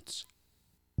Moments.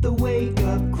 The Wake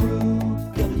Up Crew,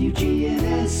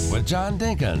 WGNS. With John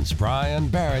Dinkins, Brian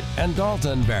Barrett, and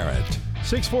Dalton Barrett.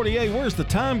 6:48. Where's the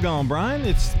time gone, Brian?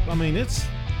 It's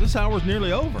this hour's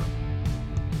nearly over.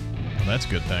 Well, that's a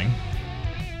good thing.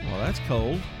 Well, that's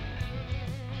cold.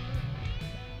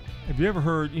 Have you ever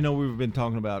heard? We've been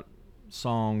talking about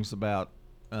songs about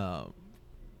cover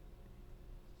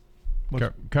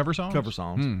songs. Cover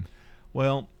songs.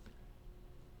 Well,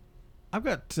 I've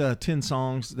got 10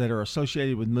 songs that are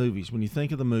associated with movies. When you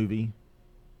think of the movie,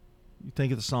 you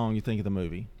think of the song, you think of the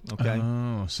movie. Okay?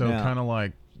 Oh, so kind of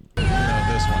like this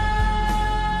one.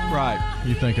 Right.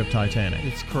 You think of Titanic.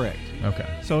 It's correct.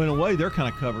 Okay. So in a way, they're kind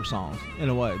of cover songs. In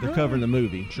a way. They're covering the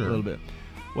movie a little bit.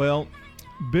 Well,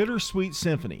 Bittersweet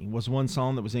Symphony was one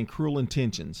song that was in Cruel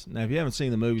Intentions. Now, if you haven't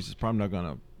seen the movies, it's probably not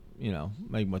going to,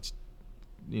 make much,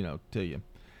 to you.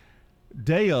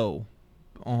 Deo.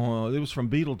 It was from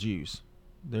Beetlejuice.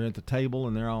 They're at the table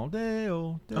and they're all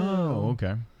Deo, Deo. Oh,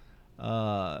 okay.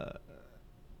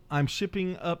 I'm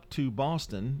Shipping Up to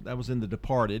Boston. That was in The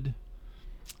Departed.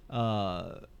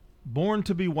 Born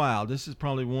to Be Wild. This is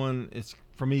probably one. It's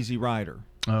from Easy Rider.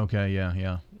 Okay,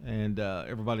 yeah. And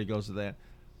everybody goes to that.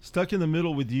 Stuck in the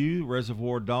Middle with You,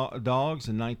 Reservoir Dogs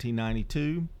in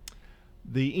 1992.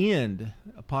 The End,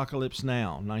 Apocalypse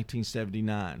Now,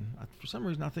 1979. For some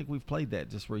reason, I think we've played that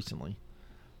just recently.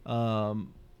 Now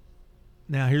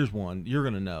here's one you're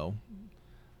gonna know.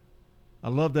 I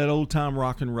love that old time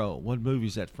rock and roll. What movie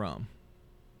is that from?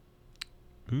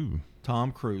 Ooh,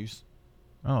 Tom Cruise.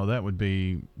 Oh, that would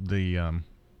be the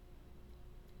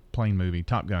plane movie,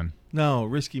 Top Gun. No,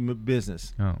 Risky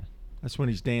Business. Oh, that's when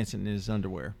he's dancing in his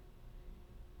underwear.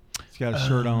 He's got a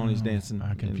shirt on. He's dancing.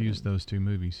 I confused those two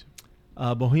movies.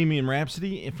 Bohemian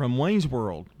Rhapsody from Wayne's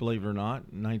World, believe it or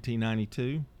not,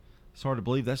 1992. It's hard to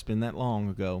believe that's been that long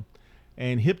ago.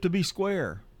 And Hip to Be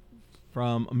Square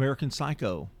from American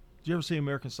Psycho. Did you ever see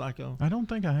American Psycho? I don't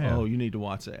think I have. Oh, you need to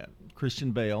watch that.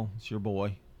 Christian Bale, it's your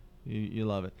boy. You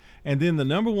love it. And then the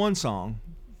number one song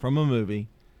from a movie,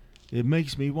 It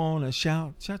Makes Me Want to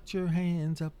Shout, Shut Your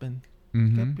Hands Up and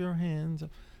Keep Your Hands Up.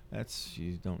 That's,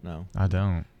 you don't know. I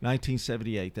don't.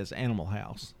 1978, that's Animal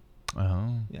House.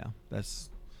 Oh. Yeah, that's...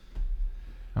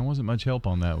 I wasn't much help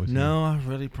on that with you. No, I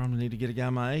really probably need to get a guy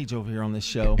my age over here on this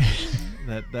show.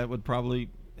 that would probably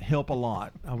help a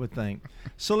lot, I would think.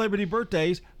 Celebrity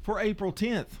birthdays for April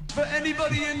 10th. For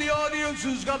anybody in the audience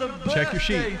who's got a Check your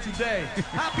sheet. birthday today,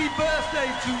 happy birthday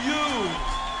to you.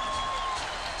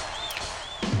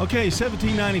 Okay,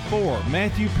 1794,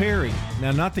 Matthew Perry.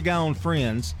 Now, not the guy on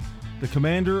Friends. The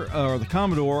commander or the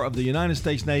Commodore of the United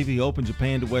States Navy who opened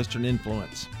Japan to Western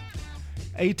influence.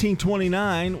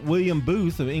 1829, William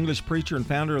Booth, an English preacher and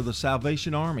founder of the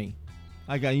Salvation Army.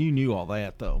 You knew all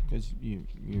that though, because you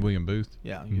William Booth.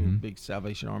 Yeah, you're a big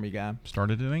Salvation Army guy.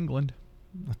 Started in England.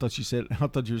 I thought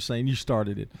you were saying you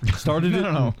started it. Started it?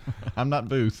 No. I'm not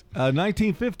Booth.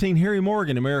 1915, Harry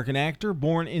Morgan, American actor,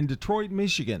 born in Detroit,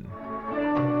 Michigan.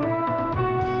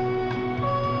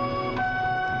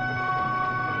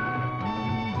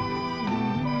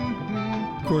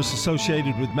 Of course,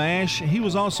 associated with MASH. He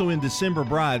was also in December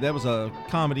Bride. That was a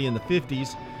comedy in the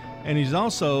 50s. And he's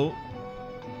also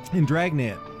in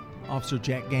Dragnet, Officer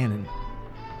Jack Gannon.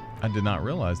 I did not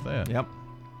realize that. Yep.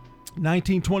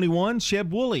 1921, Sheb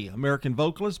Woolley, American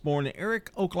vocalist, born in Eric,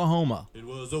 Oklahoma. It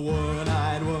was a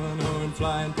one-eyed, one-horn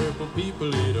flying purple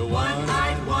people eater.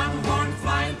 One-eyed, one-horn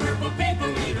flying purple people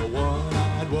eater.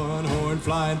 One-eyed, one-horn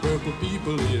flying purple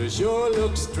people eater. Sure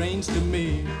looks strange to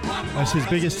me. That's his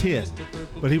biggest hit.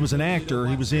 But he was an actor.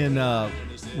 He was in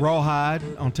Rawhide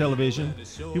on television.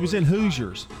 He was in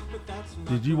Hoosiers.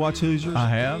 Did you watch Hoosiers? I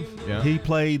have, yeah. He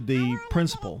played the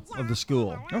principal of the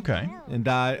school. Okay. And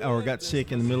died or got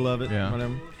sick in the middle of it. Yeah.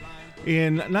 Whatever.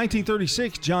 In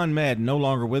 1936, John Madden, no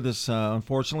longer with us,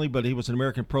 unfortunately, but he was an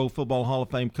American Pro Football Hall of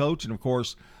Fame coach and, of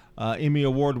course, Emmy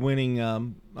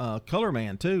Award-winning color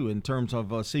man, too, in terms of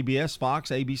CBS,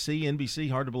 Fox, ABC,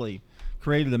 NBC, hard to believe.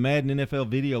 Created the Madden NFL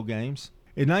video games.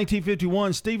 In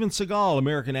 1951, Steven Seagal,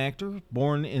 American actor,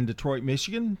 born in Detroit,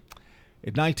 Michigan.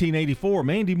 In 1984,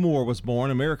 Mandy Moore was born,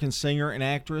 American singer and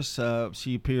actress.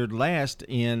 She appeared last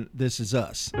in This Is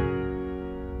Us.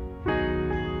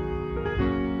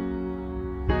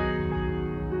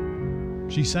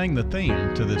 She sang the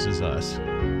theme to This Is Us.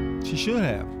 She should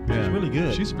have. Yeah. She's really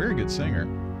good. She's a very good singer.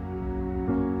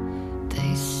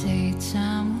 They say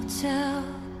time will tell,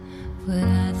 but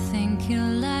I think he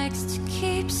likes to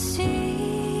keep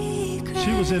secrets.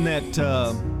 She was in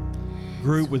that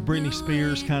group with Britney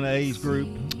Spears, kind of age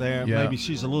group there. Yeah. Maybe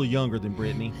she's a little younger than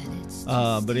Britney.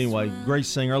 But anyway, great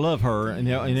singer. I love her and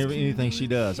anything she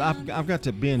does. I've got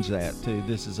to binge that too.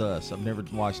 This Is Us. I've never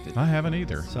watched it. I haven't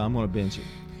either. So I'm going to binge it.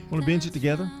 Want to binge it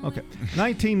together? Okay.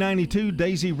 1992,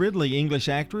 Daisy Ridley, English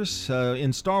actress,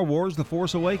 in Star Wars: The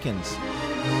Force Awakens.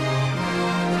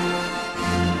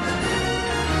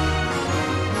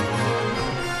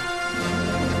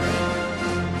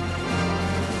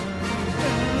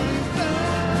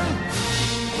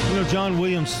 John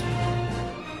Williams,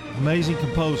 amazing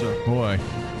composer. Boy.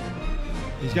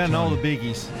 He's gotten all the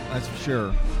biggies, that's for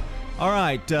sure. All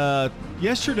right,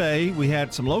 yesterday we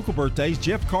had some local birthdays.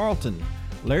 Jeff Carlton,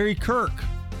 Larry Kirk,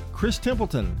 Chris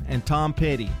Templeton, and Tom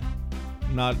Petty.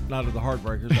 Not of the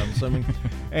Heartbreakers, I'm assuming.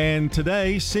 And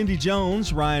today, Cindy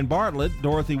Jones, Ryan Bartlett,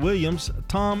 Dorothy Williams,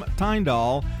 Tom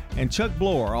Tyndall, and Chuck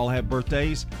Bloor all have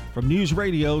birthdays from News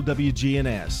Radio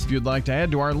WGNS. If you'd like to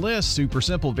add to our list, super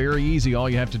simple, very easy. All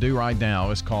you have to do right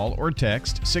now is call or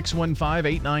text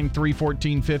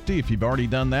 615-893-1450. If you've already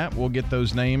done that, we'll get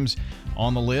those names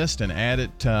on the list and add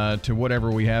it to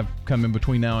whatever we have coming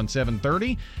between now and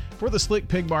 7:30. For the Slick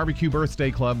Pig Barbecue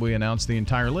Birthday Club, we announced the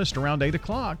entire list around 8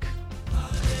 o'clock.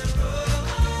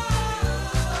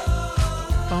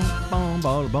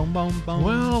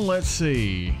 Well, let's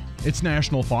see. It's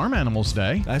National Farm Animals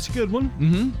Day. That's a good one.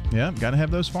 Mm-hmm. Yeah, got to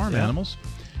have those farm animals.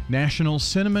 National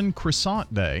Cinnamon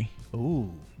Croissant Day.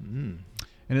 Ooh. And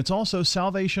it's also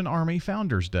Salvation Army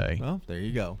Founders Day. Well, there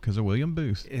you go. Because of William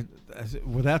Booth.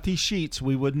 Without these sheets,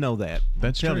 we wouldn't know that.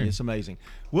 That's true. It's amazing.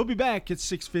 We'll be back at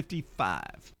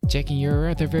 6:55. Checking your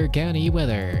Rutherford County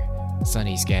weather.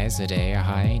 Sunny skies today, a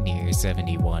high near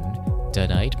 71.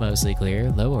 Tonight, mostly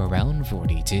clear, low around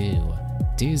 42.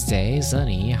 Tuesday,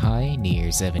 sunny, high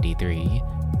near 73.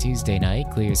 Tuesday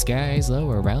night, clear skies, low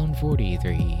around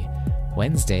 43.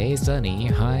 Wednesday, sunny,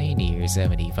 high near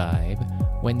 75.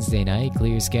 Wednesday night,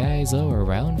 clear skies, low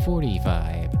around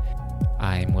 45.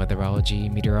 I'm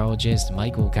weatherology meteorologist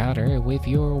Michael Cotter with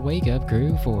your Wake Up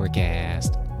Crew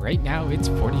forecast. Right now, it's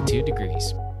 42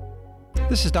 degrees.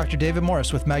 This is Dr. David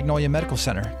Morris with Magnolia Medical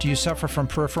Center. Do you suffer from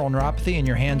peripheral neuropathy in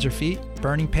your hands or feet,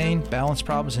 burning pain, balance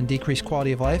problems, and decreased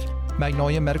quality of life?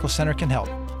 Magnolia Medical Center can help.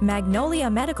 Magnolia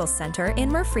Medical Center in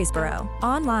Murfreesboro.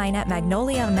 Online at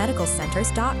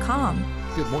magnoliamedicalcenters.com.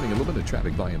 Good morning. A little bit of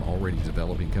traffic volume already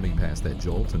developing coming past that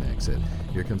Jolton exit.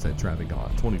 Here comes that traffic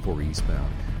on 24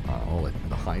 eastbound. All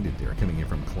behind it there, coming in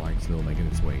from Clarksville, making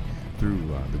its way through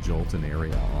the Jolton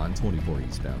area on 24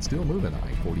 eastbound. Still moving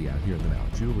I-40 out here in the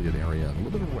Mount Juliet area. A little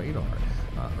bit of radar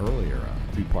earlier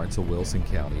through parts of Wilson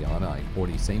County on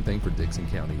I-40. Same thing for Dixon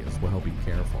County as well. Be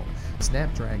careful.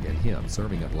 Snapdragon Hemp,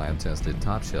 serving up lab-tested,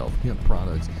 top-shelf hemp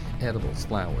products, edibles,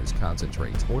 flowers,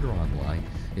 concentrates. Order online.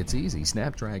 It's easy.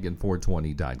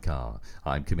 Snapdragon420.com.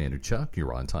 I'm Commander Chuck.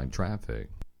 You're on time traffic.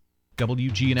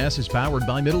 WGNS is powered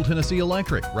by Middle Tennessee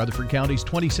Electric. Rutherford County's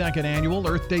 22nd annual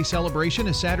Earth Day celebration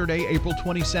is Saturday, April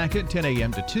 22nd, 10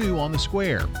 a.m. to 2 on the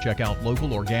square. Check out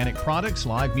local organic products,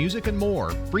 live music, and more.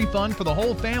 Free fun for the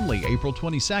whole family, April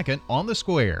 22nd on the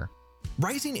square.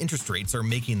 Rising interest rates are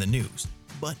making the news.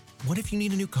 But what if you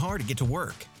need a new car to get to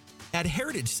work? At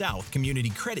Heritage South Community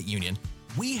Credit Union,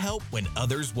 we help when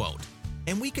others won't.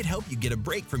 And we could help you get a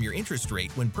break from your interest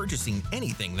rate when purchasing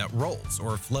anything that rolls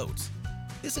or floats.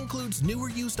 This includes newer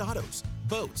used autos,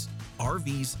 boats,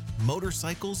 RVs,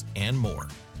 motorcycles, and more.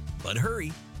 But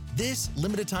hurry, this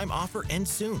limited time offer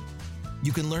ends soon.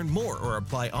 You can learn more or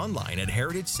apply online at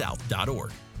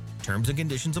heritagesouth.org. Terms and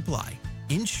conditions apply.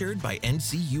 Insured by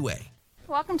NCUA.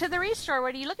 Welcome to the Restore.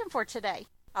 What are you looking for today?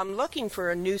 I'm looking for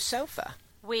a new sofa.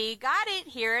 We got it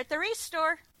here at the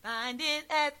Restore. Find it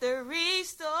at the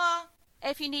Restore.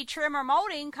 If you need trim or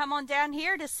molding, come on down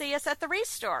here to see us at the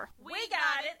Restore. We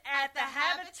got it at the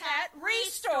Habitat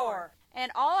Restore.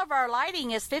 And all of our lighting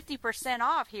is 50%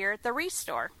 off here at the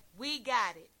Restore. We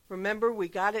got it. Remember, we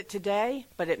got it today,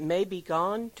 but it may be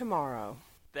gone tomorrow.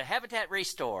 The Habitat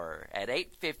Restore at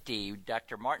 850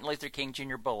 Dr. Martin Luther King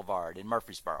Jr. Boulevard in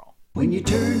Murfreesboro. When you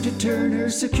turn to Turner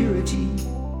Security,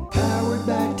 powered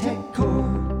by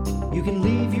TechCore, you can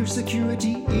leave your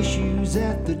security issues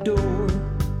at the door.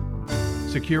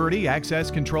 Security, access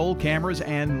control, cameras,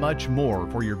 and much more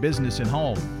for your business and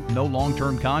home. No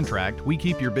long-term contract. We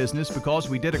keep your business because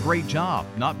we did a great job,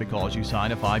 not because you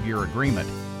signed a 5-year agreement.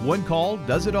 One call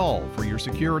does it all for your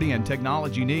security and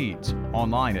technology needs.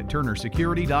 Online at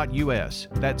turnersecurity.us.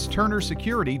 That's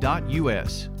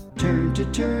turnersecurity.us. Turn to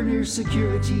Turner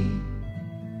Security.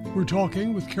 We're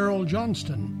talking with Carol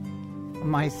Johnston.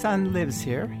 My son lives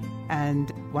here,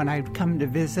 and when I'd come to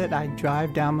visit, I'd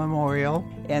drive down Memorial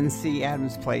and see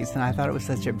Adams Place, and I thought it was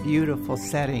such a beautiful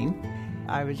setting.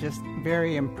 I was just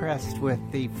very impressed with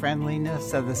the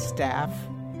friendliness of the staff.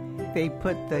 They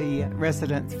put the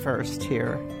residents first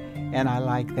here, and I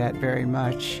like that very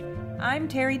much. I'm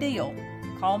Terry Deal.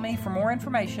 Call me for more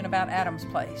information about Adams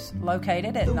Place,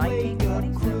 located at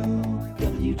 1927.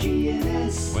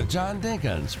 WGNS. With John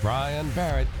Dinkins, Brian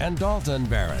Barrett, and Dalton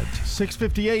Barrett.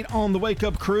 6:58 on the Wake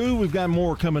Up Crew. We've got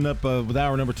more coming up with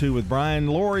hour number 2 with Brian.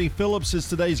 Lori Phillips is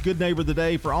today's Good Neighbor of the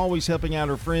Day for always helping out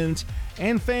her friends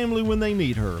and family when they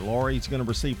need her. Lori's going to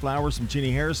receive flowers from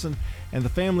Jenny Harrison and the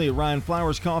family at Ryan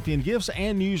Flowers Coffee and Gifts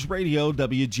and News Radio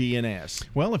WGNS.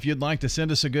 Well, if you'd like to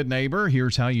send us a good neighbor,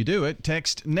 here's how you do it.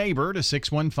 Text neighbor to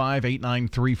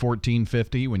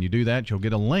 615-893-1450. When you do that, you'll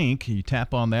get a link. You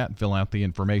tap on that and fill out the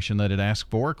information that it asks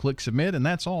for. Click submit, and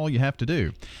that's all you have to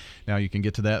do. Now, you can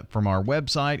get to that from our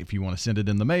website if you want to send it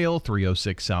in the mail,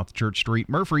 306 South Church Street,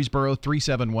 Murfreesboro,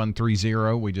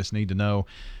 37130. We just need to know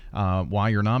why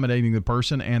you're nominating the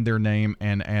person and their name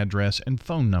and address and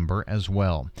phone number as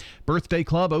well. Birthday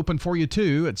Club open for you,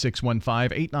 too, at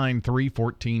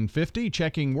 615-893-1450.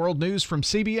 Checking world news from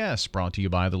CBS, brought to you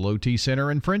by the Low T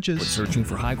Center and French's. When searching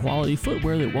for high-quality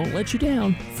footwear that won't let you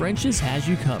down, French's has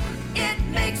you covered. It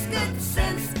makes good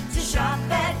sense to shop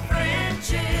at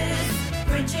French's.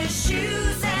 French's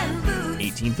shoes and boots.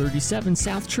 1837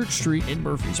 South Church Street in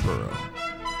Murfreesboro.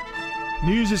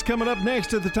 News is coming up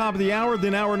next at the top of the hour,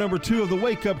 then hour number 2 of the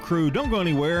Wake Up Crew. Don't go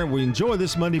anywhere. We enjoy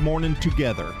this Monday morning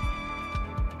together.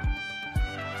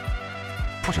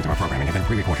 Portions of our programming have been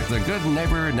pre-recorded. The Good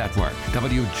Neighbor Network,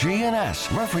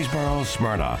 WGNS, Murfreesboro,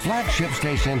 Smyrna, flagship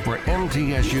station for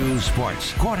MTSU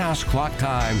Sports. Courthouse clock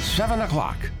time, 7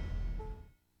 o'clock.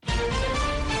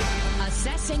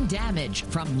 Assessing damage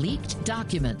from leaked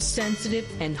documents. Sensitive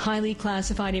and highly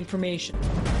classified information.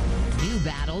 New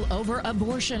battle over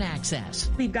abortion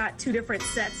access. We've got 2 different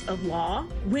sets of law,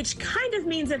 which kind of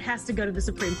means it has to go to the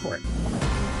Supreme Court.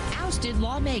 Ousted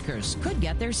lawmakers could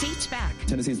get their seats back.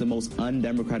 Tennessee is the most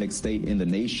undemocratic state in the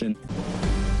nation.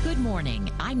 Good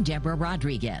morning. I'm Deborah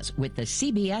Rodriguez with the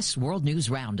CBS World News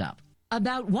Roundup.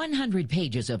 About 100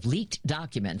 pages of leaked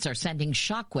documents are sending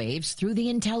shockwaves through the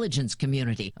intelligence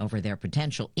community over their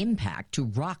potential impact to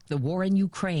rock the war in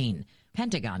Ukraine.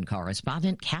 Pentagon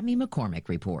correspondent Cammie McCormick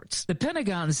reports. The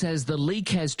Pentagon says the leak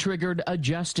has triggered a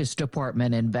Justice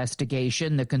Department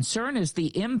investigation. The concern is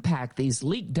the impact these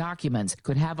leaked documents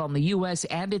could have on the U.S.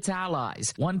 and its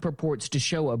allies. One purports to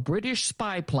show a British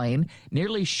spy plane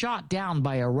nearly shot down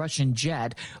by a Russian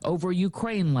jet over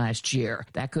Ukraine last year.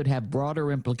 That could have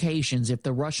broader implications if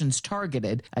the Russians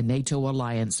targeted a NATO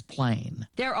alliance plane.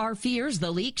 There are fears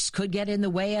the leaks could get in the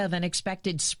way of an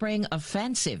expected spring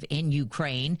offensive in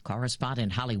Ukraine.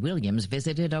 Correspondent Holly Williams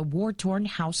visited a war-torn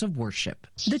house of worship.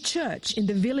 The church in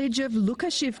the village of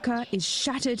Lukashivka is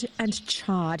shattered and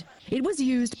charred. It was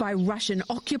used by Russian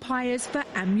occupiers for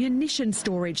ammunition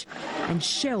storage and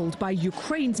shelled by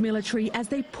Ukraine's military as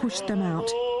they pushed them out.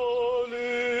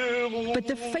 But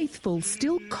the faithful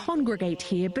still congregate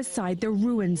here beside the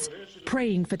ruins,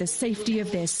 praying for the safety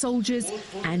of their soldiers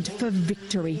and for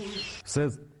victory.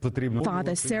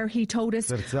 Father Serhiy told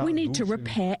us we need to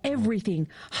repair everything: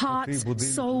 hearts,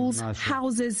 souls,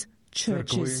 houses,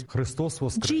 churches.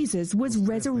 Jesus was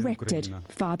resurrected,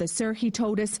 Father Serhiy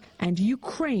told us, and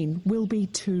Ukraine will be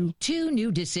too. 2 new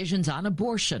decisions on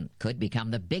abortion could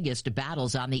become the biggest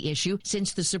battles on the issue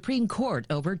since the Supreme Court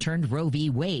overturned Roe v.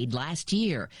 Wade last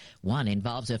year. One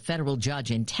involves a federal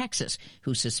judge in Texas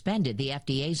who suspended the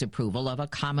FDA's approval of a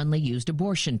commonly used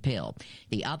abortion pill.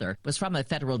 The other was from a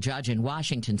federal judge in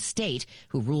Washington state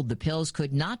who ruled the pills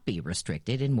could not be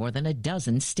restricted in more than a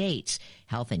dozen states.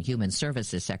 Health and Human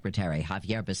Services Secretary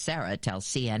Javier Becerra tells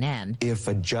CNN, if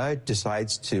a judge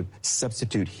decides to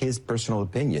substitute his personal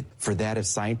opinion for that of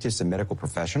scientists and medical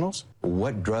professionals,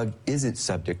 what drug isn't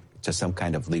subject to some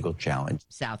kind of legal challenge?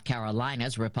 South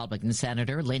Carolina's Republican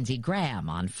Senator Lindsey Graham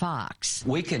on Fox.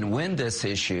 We can win this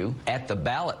issue at the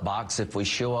ballot box if we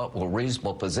show up with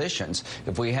reasonable positions.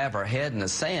 If we have our head in the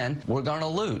sand, we're going to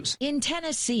lose. In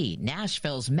Tennessee,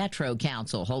 Nashville's Metro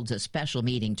Council holds a special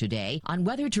meeting today on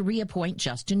whether to reappoint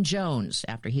Justin Jones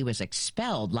after he was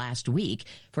expelled last week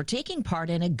for taking part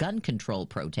in a gun control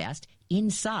protest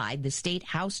inside the state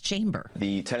House chamber.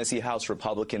 The Tennessee House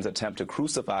Republicans' attempt to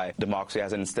crucify democracy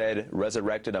has instead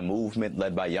resurrected a movement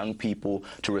led by young people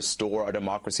to restore our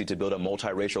democracy, to build a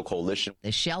multiracial coalition.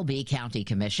 The Shelby County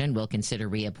Commission will consider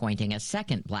reappointing a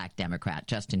second black Democrat,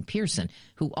 Justin Pearson,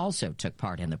 who also took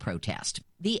part in the protest.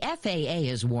 The FAA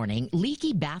is warning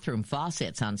leaky bathroom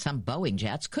faucets on some Boeing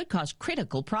jets could cause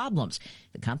critical problems.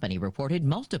 The company reported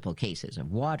multiple cases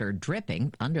of water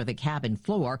dripping under the cabin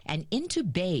floor and into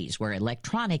bays where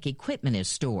electronic equipment is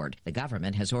stored. The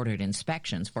government has ordered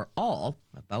inspections for all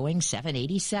Boeing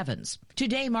 787s.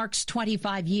 Today marks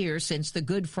 25 years since the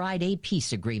Good Friday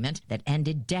Peace Agreement that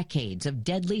ended decades of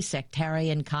deadly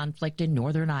sectarian conflict in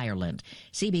Northern Ireland.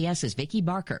 CBS's Vicki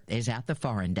Barker is at the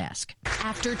foreign desk.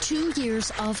 After 2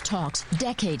 years of talks,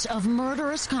 decades of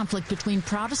murderous conflict between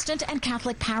Protestant and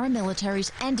Catholic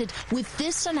paramilitaries ended with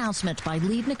this announcement by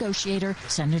lead negotiator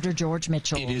Senator George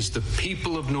Mitchell. It is the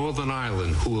people of Northern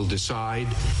Ireland who will decide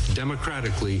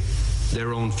democratically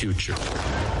their own future.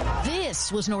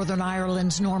 This was Northern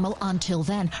Ireland's normal until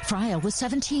then. Freya was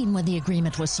 17 when the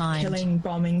agreement was signed. Killing,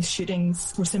 bombings,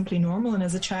 shootings were simply normal, and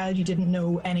as a child you didn't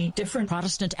know any different.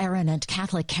 Protestant Erin and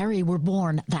Catholic Kerry were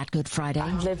born that Good Friday.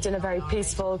 I've lived in a very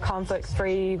peaceful,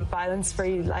 conflict-free,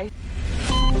 violence-free life.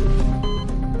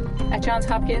 At Johns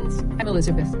Hopkins, I'm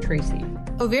Elizabeth Tracy.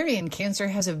 Ovarian cancer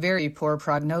has a very poor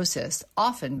prognosis,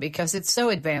 often because it's so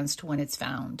advanced when it's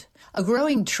found. A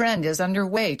growing trend is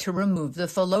underway to remove the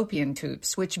fallopian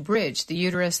tubes, which bridge the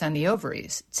uterus and the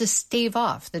ovaries, to stave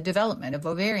off the development of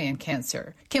ovarian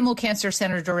cancer. Kimmel Cancer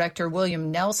Center Director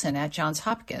William Nelson at Johns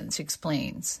Hopkins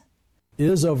explains.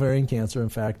 Is ovarian cancer, in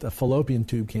fact, a fallopian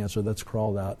tube cancer that's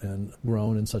crawled out and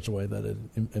grown in such a way that it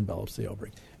envelops the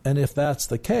ovary? And if that's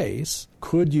the case,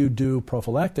 could you do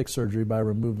prophylactic surgery by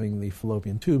removing the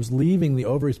fallopian tubes, leaving the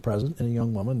ovaries present in a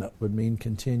young woman? That would mean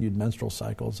continued menstrual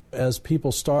cycles. As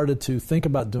people started to think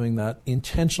about doing that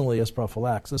intentionally as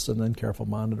prophylaxis and then careful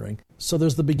monitoring. So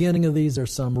there's the beginning of these.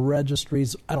 There's some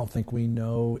registries. I don't think we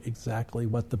know exactly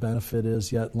what the benefit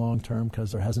is yet long-term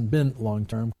because there hasn't been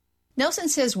long-term. Nelson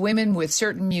says women with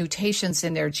certain mutations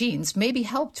in their genes may be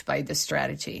helped by this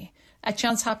strategy. At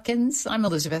Johns Hopkins, I'm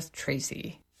Elizabeth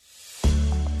Tracy.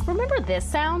 Remember this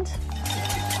sound?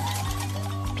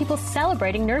 People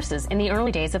celebrating nurses in the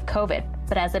early days of COVID.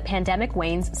 But as the pandemic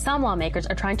wanes, some lawmakers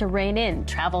are trying to rein in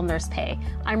travel nurse pay.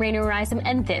 I'm Raina Horizon,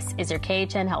 and this is your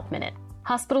KHN Health Minute.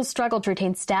 Hospitals struggled to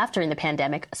retain staff during the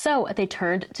pandemic, so they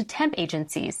turned to temp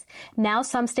agencies. Now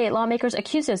some state lawmakers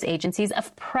accuse those agencies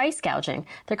of price gouging.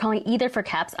 They're calling either for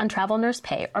caps on travel nurse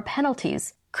pay or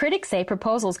penalties. Critics say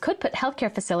proposals could put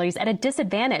healthcare facilities at a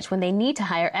disadvantage when they need to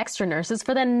hire extra nurses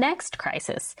for the next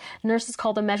crisis. Nurses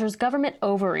call the measures government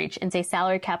overreach and say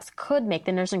salary caps could make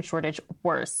the nursing shortage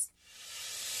worse.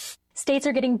 States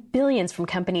are getting billions from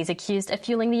companies accused of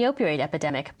fueling the opioid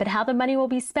epidemic, but how the money will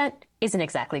be spent isn't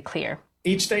exactly clear.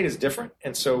 Each state is different,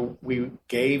 and so we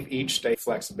gave each state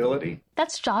flexibility.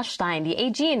 That's Josh Stein, the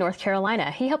AG in North Carolina.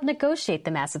 He helped negotiate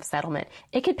the massive settlement.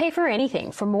 It could pay for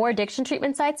anything, from more addiction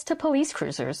treatment sites to police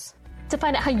cruisers. To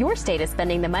find out how your state is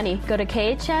spending the money, go to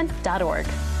khn.org.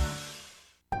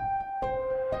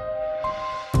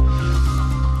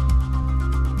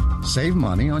 Save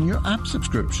money on your app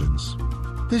subscriptions.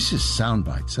 This is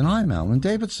Soundbites, and I'm Alan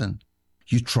Davidson.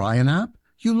 You try an app,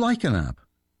 you like an app,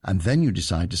 and then you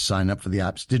decide to sign up for the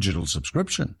app's digital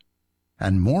subscription.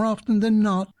 And more often than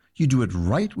not, you do it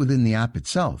right within the app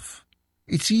itself.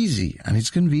 It's easy and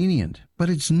it's convenient, but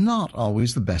it's not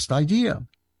always the best idea.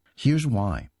 Here's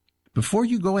why. Before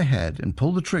you go ahead and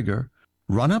pull the trigger,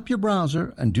 run up your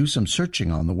browser and do some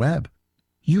searching on the web.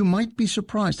 You might be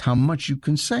surprised how much you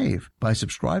can save by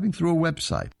subscribing through a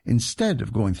website instead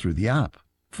of going through the app.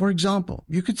 For example,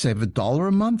 you could save $1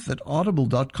 a month at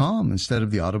audible.com instead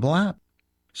of the Audible app.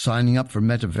 Signing up for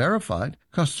Meta Verified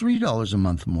costs $3 a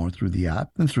month more through the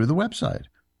app than through the website.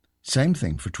 Same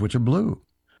thing for Twitter Blue.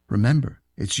 Remember,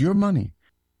 it's your money.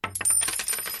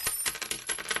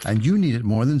 And you need it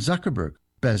more than Zuckerberg,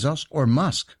 Bezos, or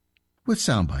Musk. With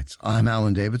Soundbites, I'm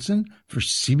Alan Davidson for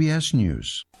CBS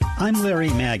News. I'm Larry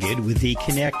Magid with the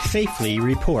Connect Safely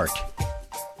report.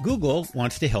 Google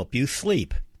wants to help you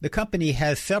sleep. The company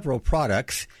has several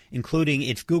products, including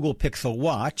its Google Pixel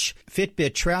Watch,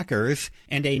 Fitbit trackers,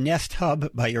 and a Nest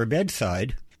Hub by your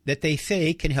bedside that they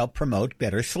say can help promote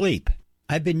better sleep.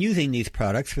 I've been using these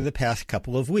products for the past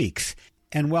couple of weeks,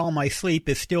 and while my sleep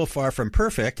is still far from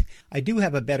perfect, I do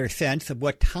have a better sense of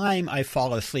what time I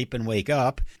fall asleep and wake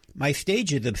up, my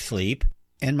stages of sleep,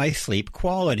 and my sleep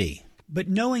quality. But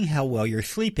knowing how well you're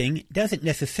sleeping doesn't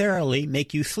necessarily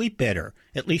make you sleep better,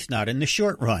 at least not in the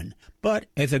short run. But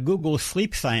as a Google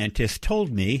sleep scientist told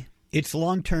me, it's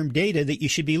long-term data that you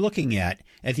should be looking at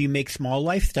as you make small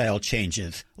lifestyle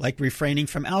changes, like refraining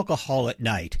from alcohol at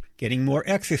night, getting more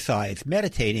exercise,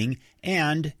 meditating,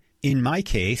 and, in my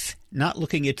case, not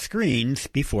looking at screens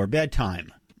before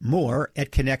bedtime. More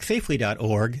at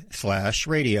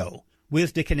connectsafely.org/radio.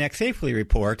 With the Connect Safely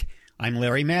report, I'm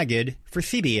Larry Magid for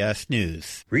CBS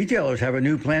News. Retailers have a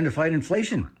new plan to fight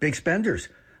inflation. Big spenders.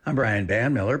 I'm Brian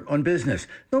Bandmiller on Business.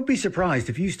 Don't be surprised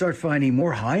if you start finding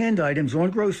more high-end items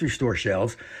on grocery store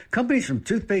shelves. Companies from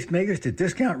toothpaste makers to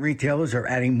discount retailers are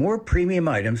adding more premium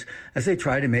items as they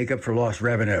try to make up for lost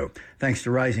revenue, thanks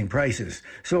to rising prices.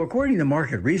 So according to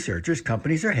market researchers,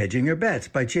 companies are hedging their bets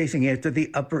by chasing after the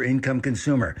upper-income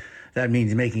consumer. That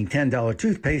means making $10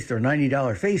 toothpaste or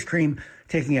 $90 face cream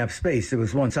taking up space that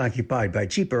was once occupied by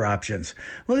cheaper options.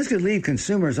 Well, this could leave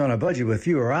consumers on a budget with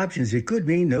fewer options. It could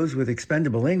mean those with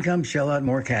expendable income shell out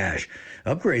more cash.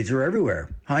 Upgrades are everywhere.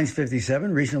 Heinz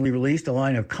 57 recently released a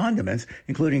line of condiments,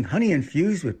 including honey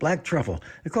infused with black truffle.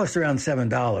 It costs around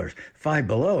 $7. Five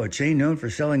Below, a chain known for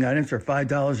selling items for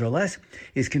 $5 or less,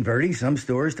 is converting some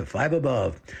stores to Five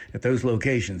Above. At those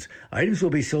locations, items will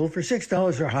be sold for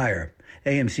 $6 or higher.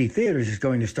 AMC Theaters is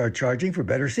going to start charging for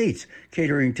better seats,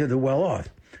 catering to the well-off.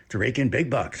 To rake in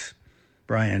big bucks.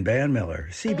 Brian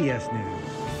Bandmiller, CBS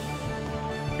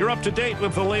News. You're up to date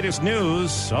with the latest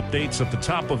news, updates at the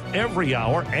top of every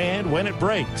hour and when it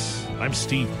breaks. I'm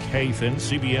Steve Kathan,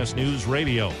 CBS News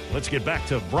Radio. Let's get back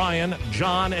to Brian,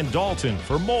 John, and Dalton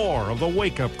for more of the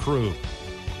Wake Up Crew.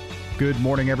 Good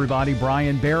morning, everybody.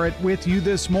 Brian Barrett with you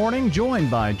this morning, joined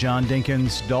by John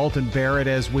Dinkins, Dalton Barrett,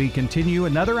 as we continue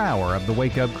another hour of the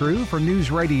Wake Up Crew for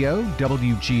News Radio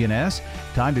WGNS.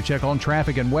 Time to check on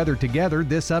traffic and weather together.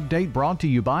 This update brought to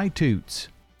you by Toots.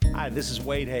 Hi, this is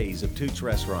Wade Hayes of Toots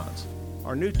Restaurants.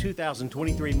 Our new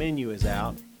 2023 menu is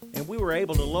out, and we were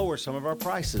able to lower some of our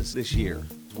prices this year.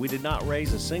 We did not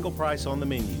raise a single price on the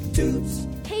menu. Toots.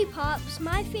 Hey Pops,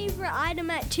 my favorite item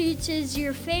at Toots is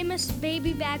your famous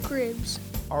baby back ribs.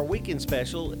 Our weekend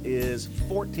special is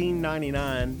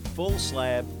 $14.99 full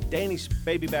slab Danish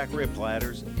baby back rib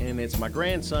platters, and it's my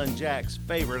grandson Jack's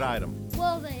favorite item.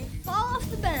 Well, they fall off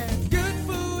the bone. Good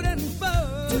food and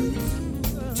fun.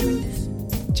 Toots.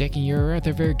 Checking your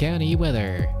Rutherford County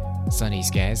weather. Sunny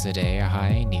skies today, a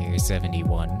high near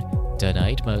 71.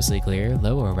 Tonight, mostly clear,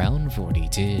 low around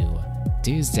 42.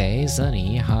 Tuesday,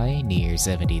 sunny, high near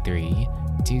 73.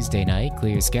 Tuesday night,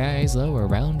 clear skies, low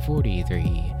around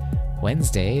 43.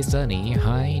 Wednesday, sunny,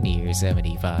 high near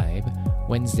 75.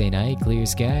 Wednesday night, clear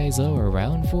skies, low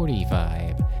around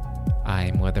 45.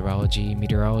 I'm weatherology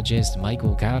meteorologist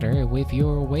Michael Cotter with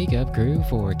your Wake Up Crew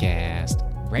forecast.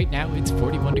 Right now it's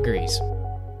 41 degrees.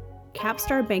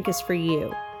 Capstar Bank is for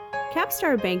you.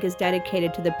 Capstar Bank is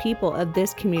dedicated to the people of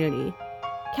this community.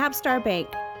 Capstar Bank,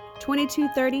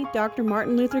 2230 Dr.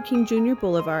 Martin Luther King Jr.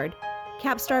 Boulevard,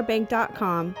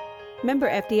 capstarbank.com. Member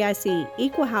FDIC,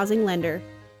 Equal Housing Lender.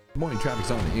 Morning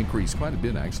traffic's on the increase quite a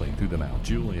bit actually through the Mount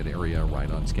Juliet area, right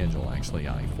on schedule. Actually,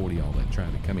 I-40, all that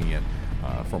traffic coming in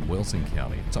from Wilson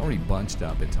County. It's already bunched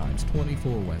up at times.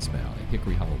 24 westbound at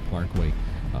Hickory Hollow Parkway.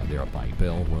 They're up by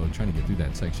Bell Road, trying to get through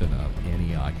that section of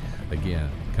Antioch. Again,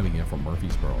 coming in from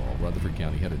Murfreesboro, Rutherford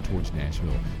County, headed towards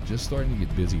Nashville. Just starting to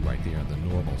get busy right there in the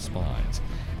normal spots.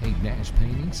 Hey, Nash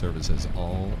Painting services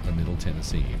all of Middle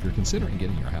Tennessee. If you're considering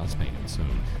getting your house painted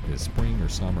soon, this spring or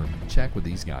summer, check with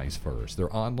these guys first.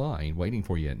 They're online, waiting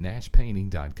for you at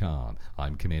nashpainting.com.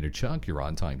 I'm Commander Chuck, you're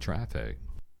on time traffic.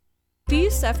 Do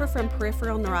you suffer from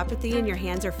peripheral neuropathy in your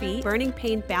hands or feet, burning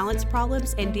pain, balance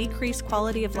problems, and decreased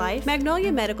quality of life?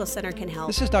 Magnolia Medical Center can help.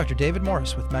 This is Dr. David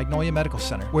Morris with Magnolia Medical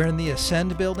Center. We're in the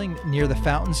Ascend building near the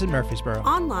fountains in Murfreesboro.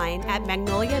 Online at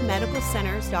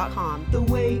magnoliamedicalcenters.com. The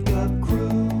Wake Up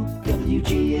Crew,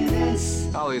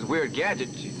 WGNS. All these weird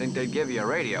gadgets, you'd think they'd give you a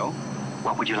radio.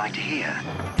 What would you like to hear?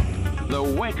 The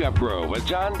Wake Up Crew with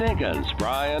John Dinkins,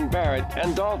 Brian Barrett,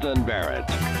 and Dalton Barrett.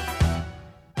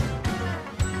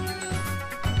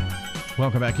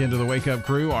 Welcome back into the Wake Up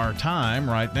Crew. Our time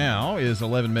right now is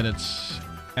 11 minutes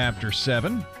after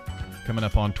 7. Coming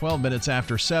up on 12 minutes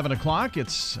after 7 o'clock.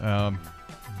 It's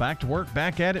back to work,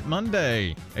 back at it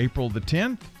Monday, April the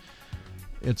 10th.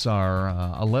 It's our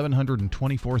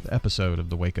 1124th episode of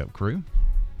the Wake Up Crew.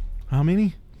 How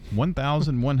many?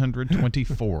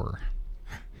 1,124.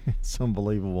 It's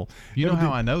unbelievable. You know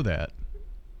how I know that?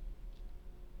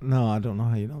 No, I don't know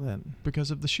how you know that.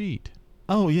 Because of the sheet.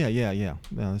 Oh, yeah.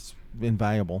 It's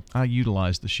invaluable. I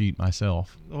utilize the sheet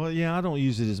myself. Well, yeah, I don't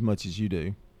use it as much as you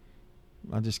do.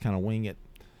 I just kind of wing it.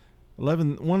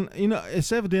 1,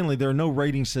 it's evidently there are no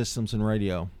rating systems in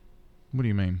radio. What do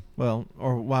you mean? Well,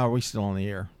 or why are we still on the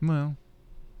air? Well,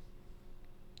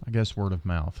 I guess word of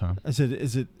mouth, huh? Is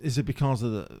it because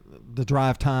of the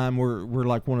drive time? We're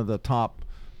like one of the top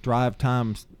drive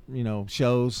times,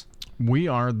 shows. We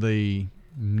are the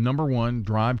number one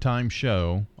drive time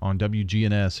show on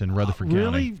WGNS in Rutherford County.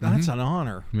 Really? That's Mm-hmm. an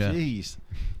honor. Yeah. Jeez.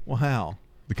 Wow.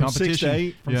 The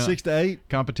competition from 6 to 8.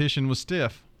 Competition was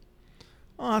stiff.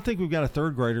 Oh, I think we've got a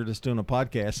third grader that's doing a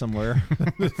podcast somewhere.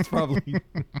 It's probably.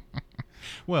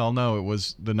 Well, no, it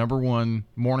was the number one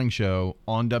morning show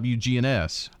on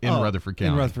WGNS in Rutherford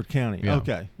County. In Rutherford County. Yeah.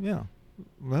 Okay. Yeah.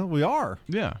 Well, we are.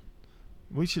 Yeah.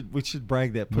 We should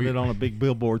brag that. Put it on a big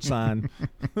billboard sign.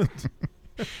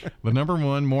 The number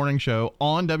one morning show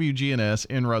on WGNS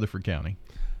in Rutherford County.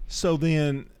 So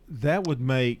then that would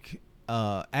make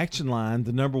Action Line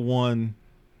the number one.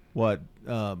 What?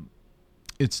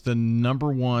 It's the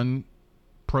number one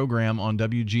program on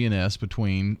WGNS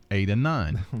between 8 and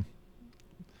 9.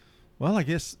 Well, I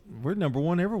guess we're number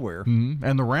one everywhere. Mm-hmm.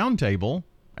 And the Roundtable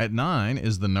at 9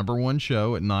 is the number one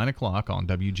show at 9 o'clock on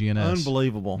WGNS.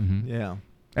 Unbelievable. Mm-hmm. Yeah.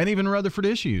 And even Rutherford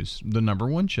Issues, the number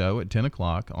one show at 10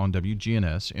 o'clock on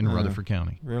WGNS in Rutherford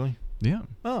County. Really? Yeah.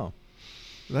 Oh,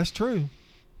 that's true.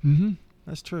 Mm-hmm.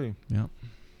 That's true. Yeah.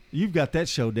 You've got that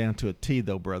show down to a T,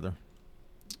 though, brother.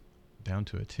 Down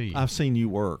to a T. I've seen you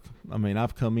work. I mean,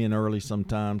 I've come in early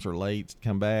sometimes or late,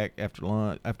 come back after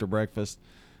lunch, after breakfast,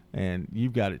 and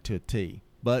you've got it to a T.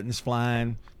 Buttons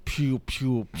flying, pew,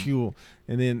 pew, pew.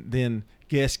 And then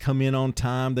guests come in on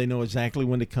time. They know exactly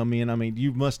when to come in. I mean,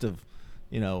 you must have,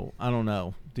 I don't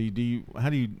know. Do you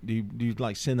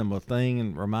like send them a thing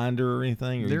and reminder or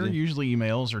anything? Or They're usually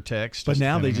emails or texts. But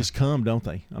now they just come, don't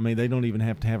they? I mean, they don't even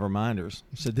have to have reminders.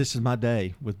 So this is my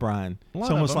day with Brian. It's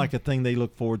almost like a thing they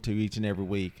look forward to each and every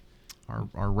week.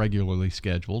 Are regularly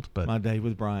scheduled, but my day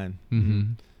with Brian. Mm-hmm.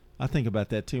 I think about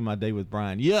that too. My day with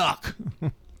Brian. Yuck.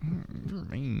 You're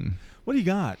mean. What do you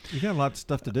got? You got a lot of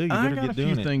stuff to do. You better get doing it. I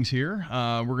got a few things here.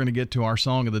 We're going to get to our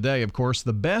song of the day, of course,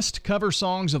 the best cover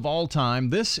songs of all time.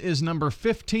 This is number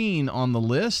 15 on the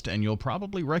list, and you'll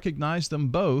probably recognize them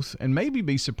both and maybe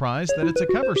be surprised that it's a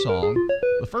cover song.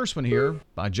 The first one here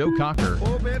by Joe Cocker.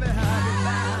 Oh, baby, all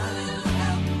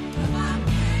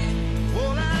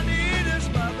I need is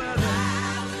my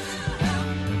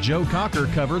buddy. Joe Cocker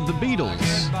covered the Beatles.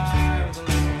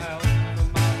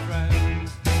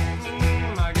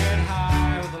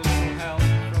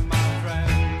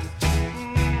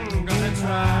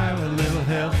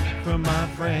 From my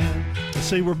friend.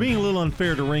 See, we're being a little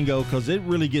unfair to Ringo because it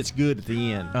really gets good at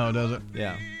the end. Oh, does it?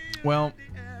 Yeah. Well,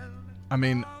 I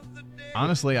mean,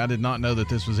 honestly, I did not know that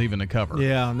this was even a cover.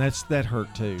 Yeah, and that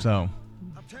hurt too. So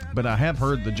But I have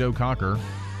heard the Joe Cocker.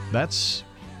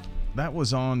 That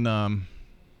was on,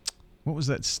 what was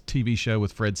that TV show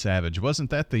with Fred Savage? Wasn't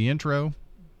that the intro?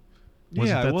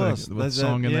 Yeah, it was. The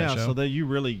song in that show? Yeah, so that you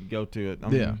really go to it.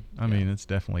 I mean, it's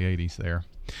definitely 80s there.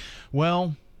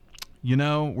 Well,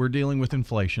 we're dealing with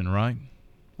inflation, right?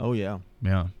 Oh, yeah.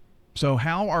 Yeah. So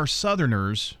how are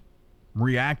Southerners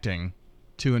reacting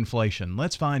to inflation?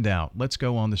 Let's find out. Let's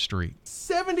go on the street.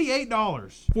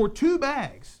 $78 for 2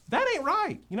 bags. That ain't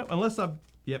right. Unless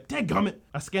dadgummit,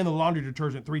 I scanned the laundry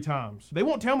detergent 3 times. They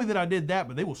won't tell me that I did that,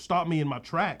 but they will stop me in my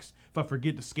tracks if I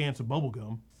forget to scan some bubble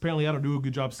gum. Apparently I don't do a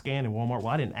good job scanning Walmart. Well,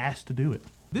 I didn't ask to do it.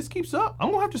 This keeps up,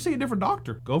 I'm gonna have to see a different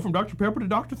doctor. Go from Dr. Pepper to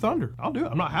Dr. Thunder. I'll do it.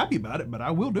 I'm not happy about it, but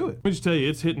I will do it. Let me just tell you,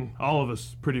 it's hitting all of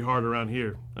us pretty hard around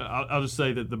here. I'll just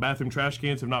say that the bathroom trash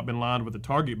cans have not been lined with a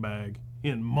Target bag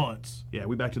in months. Yeah,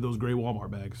 we back to those gray Walmart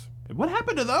bags. And what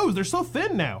happened to those? They're so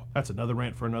thin now. That's another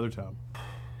rant for another time.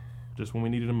 Just when we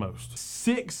needed them most.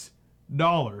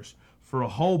 $6 for a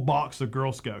whole box of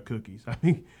Girl Scout cookies. I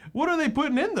mean, what are they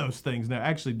putting in those things now?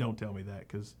 Actually, don't tell me that,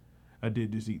 because I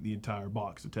did just eat the entire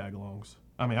box of Tagalongs.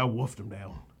 I mean, I woofed them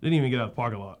down. Didn't even get out of the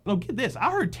parking lot. No, get this. I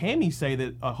heard Tammy say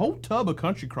that a whole tub of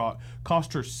Country Crock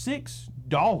cost her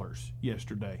 $6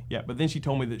 yesterday. Yeah, but then she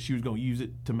told me that she was going to use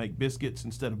it to make biscuits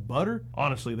instead of butter.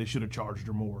 Honestly, they should have charged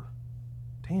her more.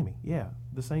 Tammy, yeah,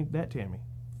 that Tammy.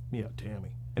 Yeah, Tammy.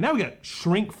 And now we got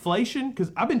shrinkflation,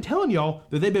 because I've been telling y'all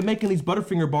that they've been making these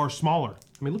Butterfinger bars smaller.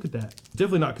 I mean, look at that.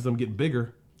 Definitely not because I'm getting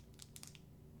bigger.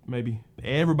 Maybe.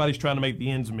 Everybody's trying to make the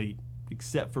ends meet,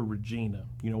 except for Regina.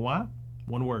 You know why?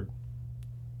 One word.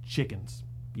 Chickens.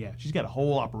 Yeah, she's got a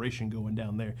whole operation going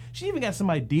down there. She even got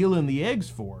somebody dealing the eggs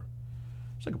for her.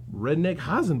 It's like a redneck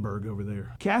Heisenberg over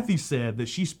there. Kathy said that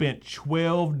she spent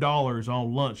 $12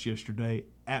 on lunch yesterday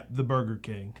at the Burger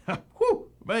King. Whew,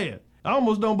 man, I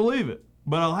almost don't believe it.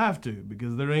 But I'll have to,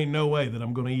 because there ain't no way that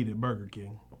I'm going to eat at Burger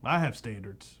King. I have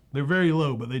standards. They're very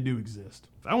low, but they do exist.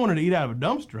 If I wanted to eat out of a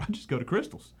dumpster, I'd just go to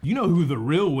Crystal's. You know who the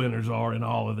real winners are in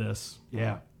all of this.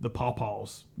 Yeah, the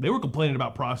Pawpaws. They were complaining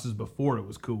about prices before it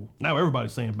was cool. Now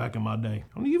everybody's saying back in my day.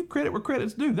 I'm gonna give credit where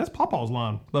credit's due. That's Pawpaw's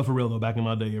line. But for real though, back in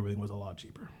my day, everything was a lot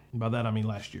cheaper. And by that I mean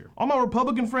last year. All my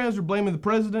Republican friends are blaming the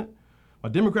president. My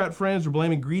Democrat friends are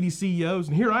blaming greedy CEOs.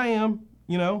 And here I am,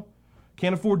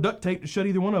 can't afford duct tape to shut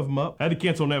either one of them up. I had to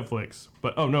cancel Netflix.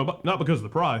 But oh no, not because of the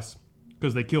price.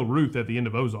 Because they killed Ruth at the end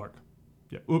of Ozark.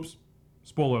 Yeah, oops.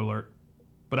 Spoiler alert.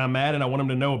 But I'm mad and I want them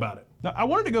to know about it. Now, I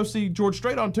wanted to go see George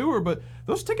Strait on tour, but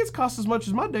those tickets cost as much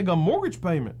as my daggone mortgage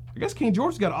payment. I guess King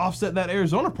George's got to offset that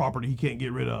Arizona property he can't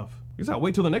get rid of. I guess I'll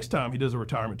wait till the next time he does a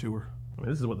retirement tour. I mean,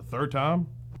 this is what, the 3rd time?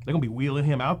 They're going to be wheeling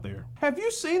him out there. Have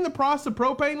you seen the price of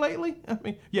propane lately? I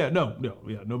mean,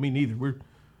 no, me neither. We're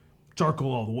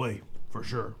charcoal all the way, for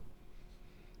sure.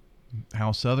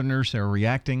 How Southerners are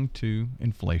reacting to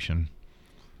inflation.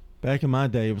 Back in my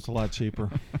day, it was a lot cheaper.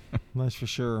 That's for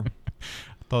sure.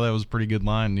 I thought that was a pretty good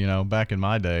line, back in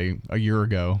my day, a year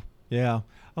ago. Yeah.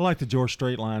 I like the George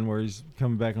Strait line where he's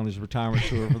coming back on his retirement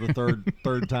tour for the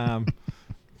third time.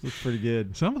 It's pretty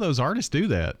good. Some of those artists do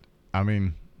that. I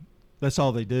mean, that's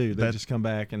all they do. They just come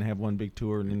back and have one big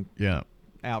tour and then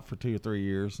out for 2 or 3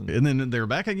 years. And then they're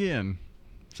back again.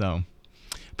 So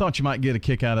thought you might get a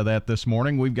kick out of that this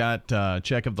morning. We've got a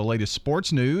check of the latest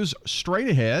sports news straight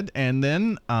ahead, and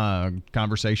then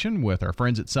conversation with our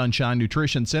friends at Sunshine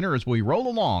Nutrition Center as we roll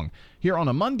along here on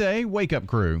a Monday Wake Up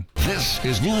Crew. This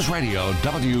is News Radio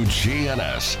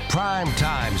WGNS Prime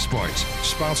Time Sports,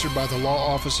 sponsored by the law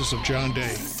offices of John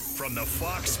Day. From the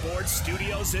Fox Sports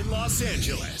Studios in Los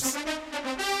Angeles,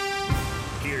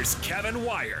 here's Kevin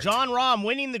Wire. Jon Rahm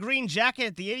winning the green jacket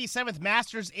at the 87th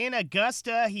Masters in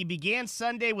Augusta. He began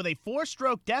Sunday with a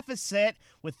 4-stroke deficit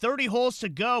with 30 holes to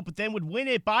go, but then would win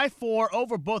it by 4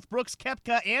 over both Brooks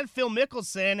Koepka and Phil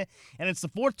Mickelson. And it's the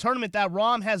 4th tournament that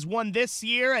Rahm has won this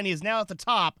year, and he is now at the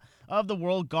top of the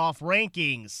world golf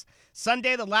rankings.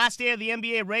 Sunday, the last day of the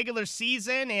NBA regular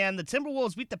season, and the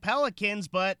Timberwolves beat the Pelicans,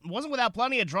 but wasn't without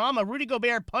plenty of drama. Rudy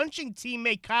Gobert punching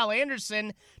teammate Kyle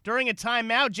Anderson during a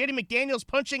timeout. JD McDaniels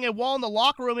punching a wall in the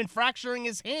locker room and fracturing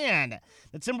his hand.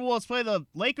 The Timberwolves play the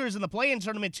Lakers in the play-in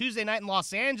tournament Tuesday night in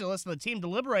Los Angeles, and the team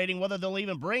deliberating whether they'll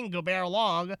even bring Gobert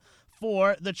along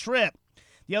for the trip.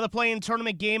 The other play-in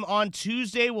tournament game on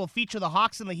Tuesday will feature the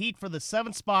Hawks and the Heat for the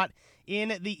 7th spot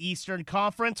in the Eastern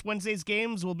Conference. Wednesday's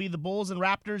games will be the Bulls and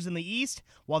Raptors in the East,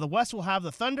 while the West will have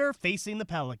the Thunder facing the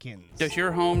Pelicans. Does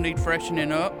your home need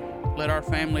freshening up? Let our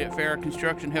family at Farrah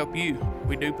Construction help you.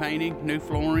 We do painting, new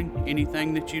flooring,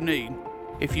 anything that you need.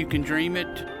 If you can dream it,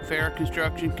 Farrah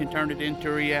Construction can turn it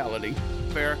into reality.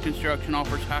 Farrah Construction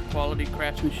offers high-quality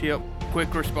craftsmanship,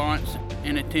 quick response,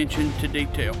 and attention to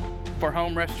detail. For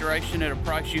home restoration at a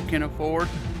price you can afford,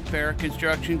 Farrah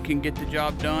Construction can get the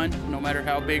job done no matter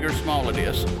how big or small it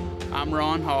is. I'm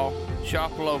Ron Hall.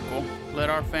 Shop local. Let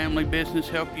our family business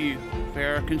help you.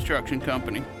 Farrah Construction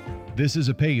Company. This is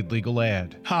a paid legal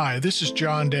ad. Hi, this is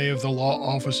John Day of the Law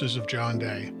Offices of John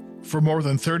Day. For more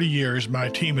than 30 years, my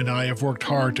team and I have worked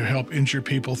hard to help injured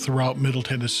people throughout Middle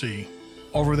Tennessee.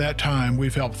 Over that time,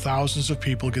 we've helped thousands of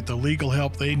people get the legal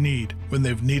help they need when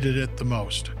they've needed it the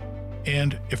most.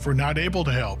 And if we're not able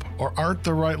to help or aren't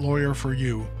the right lawyer for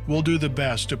you, we'll do the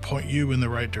best to point you in the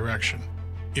right direction.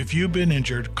 If you've been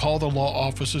injured, call the Law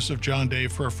Offices of John Day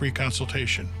for a free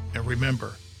consultation. And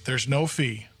remember, there's no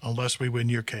fee unless we win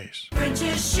your case.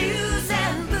 French's Shoes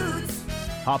and Boots.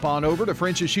 Hop on over to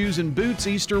French's Shoes and Boots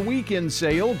Easter weekend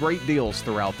sale. Great deals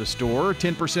throughout the store.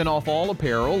 10% off all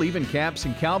apparel, even caps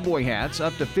and cowboy hats.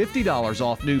 Up to $50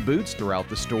 off new boots throughout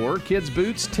the store. Kids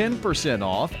boots 10%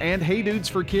 off. And Hey Dudes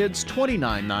for kids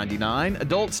 $29.99.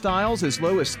 Adult styles as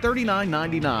low as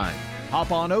 $39.99.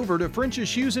 Hop on over to French's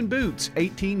Shoes and Boots,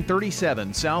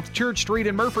 1837 South Church Street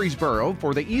in Murfreesboro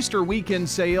for the Easter weekend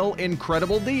sale.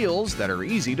 Incredible deals that are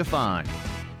easy to find.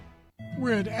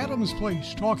 We're at Adams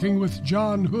Place talking with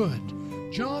John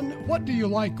Hood. John, what do you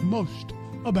like most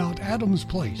about Adams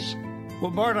Place?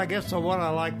 Well, Bart, I guess what I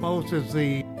like most is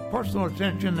the personal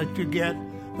attention that you get,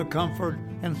 the comfort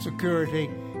and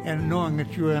security, and knowing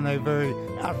that you're in a very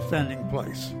outstanding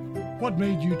place. What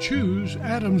made you choose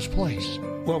Adams Place?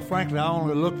 Well, frankly, I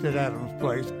only looked at Adams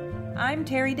Place. I'm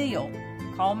Terry Deal.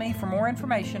 Call me for more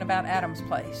information about Adams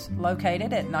Place,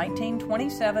 located at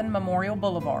 1927 Memorial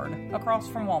Boulevard, across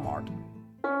from Walmart.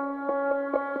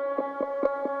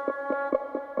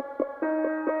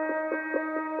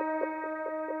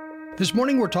 This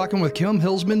morning we're talking with Kim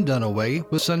Hilsman Dunaway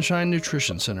with Sunshine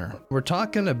Nutrition Center. We're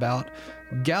talking about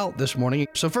gout this morning.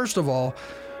 So first of all,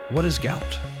 what is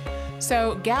gout?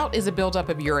 So gout is a buildup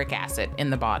of uric acid in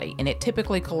the body, and it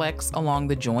typically collects along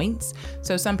the joints.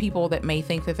 So some people that may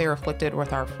think that they're afflicted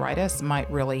with arthritis might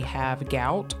really have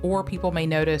gout, or people may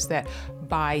notice that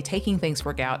by taking things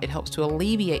for gout, it helps to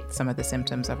alleviate some of the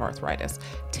symptoms of arthritis.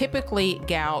 Typically,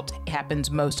 gout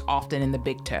happens most often in the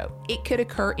big toe. It could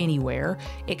occur anywhere.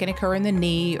 It can occur in the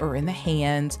knee or in the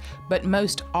hands, but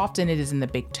most often it is in the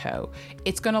big toe.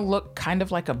 It's going to look kind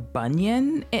of like a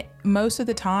bunion most of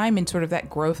the time, and sort of that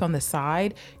growth on the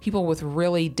side. People with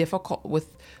really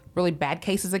bad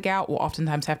cases of gout will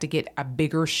oftentimes have to get a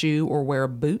bigger shoe or wear a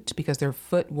boot because their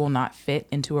foot will not fit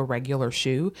into a regular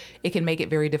shoe. It can make it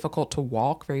very difficult to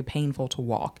walk, very painful to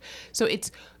walk. So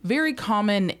it's very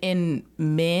common in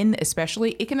men,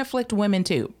 especially. It can afflict women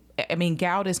too. I mean,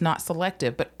 gout is not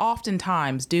selective, but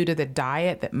oftentimes due to the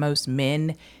diet that most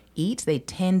men eat, they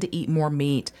tend to eat more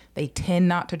meat. They tend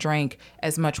not to drink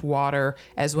as much water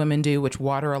as women do, which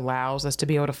water allows us to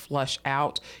be able to flush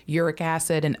out uric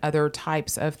acid and other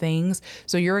types of things.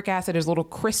 So uric acid is little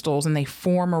crystals and they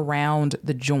form around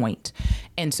the joint.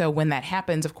 And so when that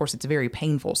happens, of course, it's very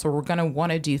painful. So we're going to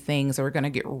want to do things that are going to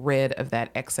get rid of that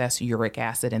excess uric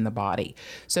acid in the body.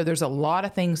 So there's a lot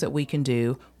of things that we can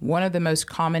do. One of the most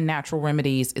common natural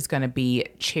remedies is going to be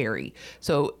cherry.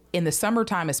 So in the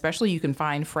summertime, especially, you can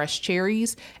find fresh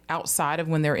cherries outside of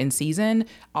when they're in season.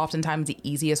 Oftentimes, the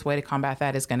easiest way to combat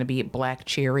that is going to be black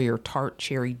cherry or tart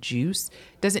cherry juice.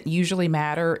 Doesn't usually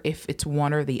matter if it's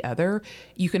one or the other.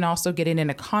 You can also get it in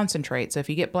a concentrate. So if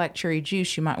you get black cherry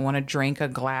juice, you might want to drink a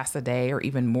glass a day or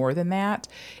even more than that.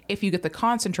 If you get the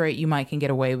concentrate, you might can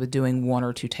get away with doing 1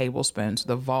 or 2 tablespoons.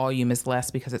 The volume is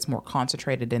less because it's more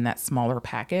concentrated in that smaller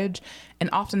package. And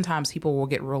oftentimes people will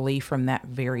get relief from that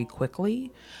very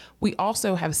quickly. We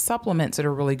also have supplements that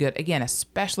are really good, again,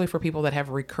 especially for people that have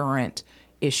recurrent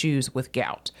issues with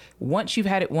gout. Once you've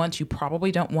had it once, you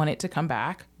probably don't want it to come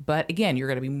back. But again, you're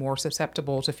going to be more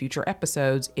susceptible to future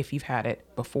episodes if you've had it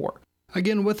before.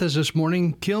 Again, with us this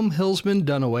morning, Kim Hilsman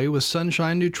Dunaway with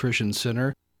Sunshine Nutrition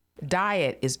Center.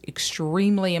 Diet is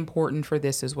extremely important for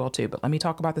this as well, too. But let me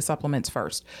talk about the supplements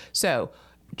first. So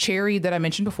cherry that I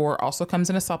mentioned before also comes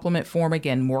in a supplement form,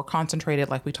 again, more concentrated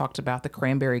like we talked about the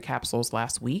cranberry capsules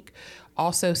last week.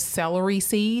 Also, celery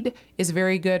seed is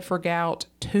very good for gout.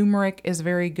 Turmeric is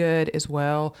very good as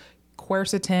well.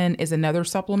 Quercetin is another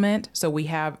supplement. So we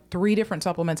have 3 different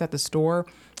supplements at the store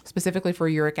specifically for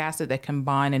uric acid that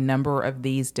combine a number of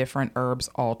these different herbs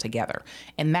all together.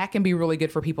 And that can be really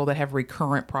good for people that have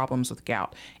recurrent problems with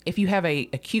gout. If you have an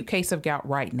acute case of gout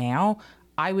right now,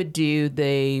 I would do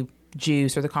the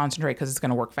juice or the concentrate because it's going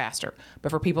to work faster.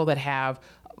 But for people that have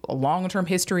a long-term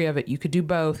history of it, you could do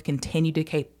both, continue to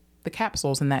take the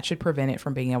capsules, and that should prevent it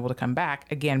from being able to come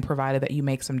back, again, provided that you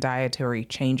make some dietary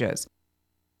changes.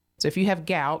 So if you have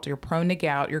gout, you're prone to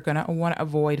gout, you're going to want to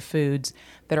avoid foods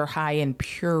that are high in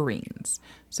purines.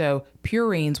 So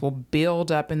purines will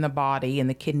build up in the body and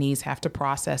the kidneys have to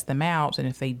process them out. And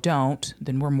if they don't,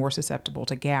 then we're more susceptible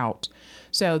to gout.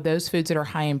 So those foods that are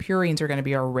high in purines are going to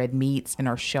be our red meats and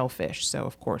our shellfish. So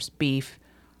of course, beef,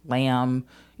 lamb,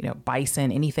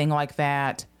 bison, anything like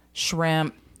that,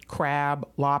 shrimp, crab,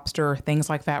 lobster, things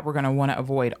like that we're going to want to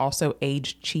avoid. Also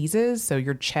aged cheeses, so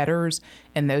your cheddars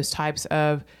and those types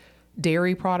of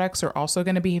dairy products are also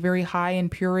going to be very high in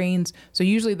purines. So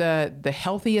usually the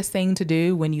healthiest thing to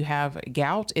do when you have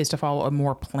gout is to follow a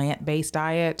more plant-based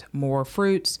diet, more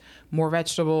fruits, more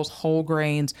vegetables, whole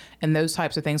grains, and those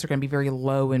types of things are going to be very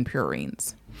low in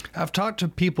purines. I've talked to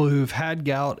people who've had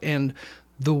gout, and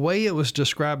the way it was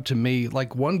described to me,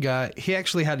 like one guy, he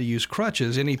actually had to use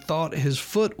crutches and he thought his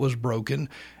foot was broken.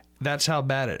 That's how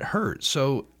bad it hurt.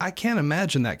 So I can't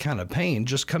imagine that kind of pain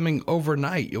just coming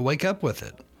overnight. You wake up with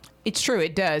it. It's true.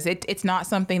 It does. It's not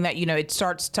something that, it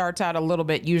starts out a little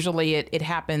bit. Usually it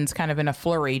happens kind of in a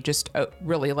flurry, just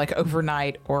really like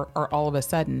overnight or all of a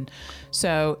sudden.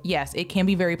 So yes, it can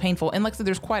be very painful. And like I said,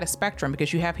 there's quite a spectrum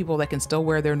because you have people that can still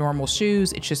wear their normal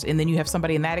shoes. It's just, and then you have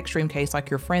somebody in that extreme case, like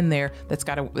your friend there, that's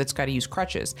got to use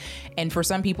crutches. And for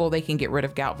some people, they can get rid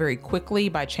of gout very quickly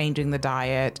by changing the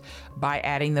diet, by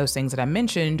adding those things that I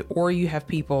mentioned, or you have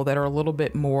people that are a little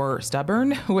bit more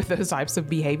stubborn with those types of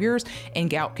behaviors, and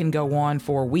gout can go on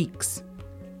for weeks.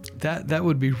 That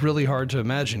would be really hard to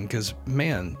imagine because,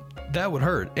 man, that would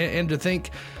hurt. And to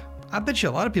think, I bet you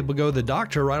a lot of people go to the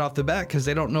doctor right off the bat because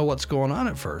they don't know what's going on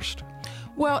at first.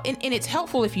 Well, and it's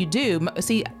helpful if you do.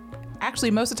 See,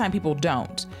 actually, most of the time people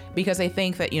don't because they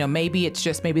think that, maybe it's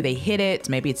just, maybe they hit it,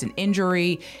 maybe it's an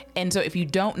injury. And so if you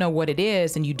don't know what it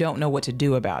is, then you don't know what to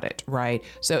do about it, right?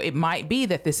 So it might be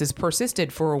that this has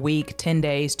persisted for a week, 10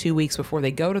 days, 2 weeks before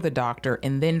they go to the doctor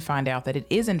and then find out that it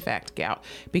is in fact gout.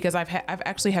 Because I've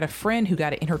actually had a friend who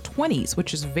got it in her 20s,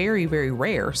 which is very, very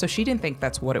rare. So she didn't think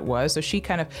that's what it was. So she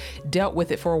kind of dealt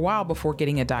with it for a while before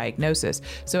getting a diagnosis.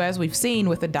 So as we've seen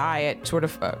with the diet sort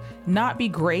of not be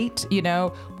great,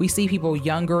 we see people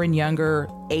younger and younger,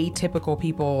 atypical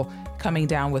people coming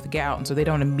down with gout, and so they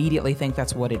don't immediately think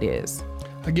that's what it is.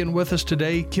 Again, with us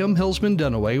today, Kim Hillsman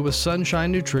Dunaway with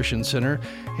Sunshine Nutrition Center.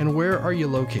 And where are you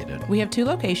located? We have 2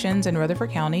 locations in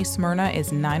Rutherford County. Smyrna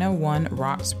is 901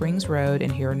 Rock Springs Road,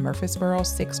 and here in Murfreesboro,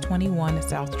 621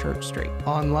 South Church Street.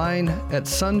 Online at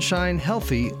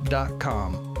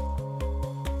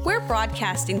sunshinehealthy.com. We're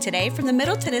broadcasting today from the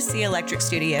Middle Tennessee Electric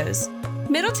Studios.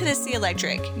 Middle Tennessee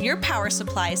Electric, your power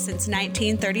supply since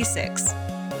 1936.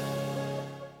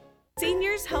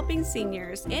 Seniors Helping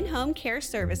Seniors, in-home care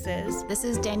services. This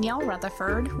is Danielle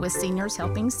Rutherford with Seniors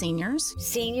Helping Seniors.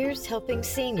 Seniors Helping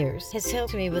Seniors has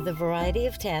helped me with a variety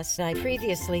of tasks I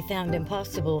previously found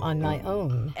impossible on my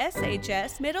own.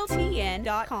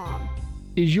 shsmiddletn.com.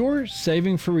 Is your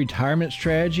saving for retirement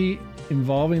strategy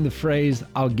involving the phrase,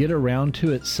 "I'll get around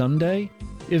to it someday"?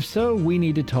 If so, we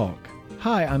need to talk.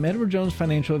 Hi, I'm Edward Jones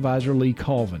Financial Advisor Lee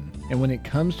Colvin, and when it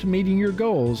comes to meeting your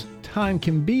goals, time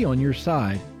can be on your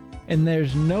side, and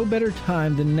there's no better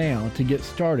time than now to get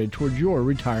started towards your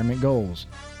retirement goals.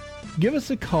 Give us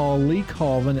a call, Lee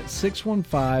Colvin, at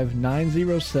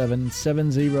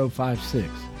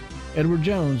 615-907-7056. Edward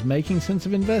Jones, Making Sense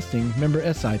of Investing, member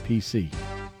SIPC.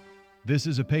 This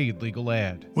is a paid legal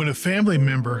ad. When a family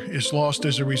member is lost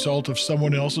as a result of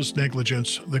someone else's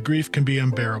negligence, the grief can be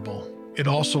unbearable. It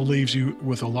also leaves you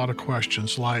with a lot of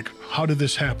questions like, how did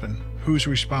this happen? Who's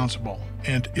responsible?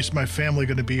 And is my family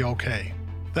going to be okay?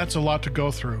 That's a lot to go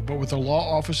through, but with the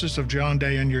law offices of John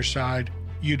Day on your side,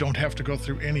 you don't have to go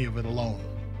through any of it alone.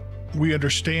 We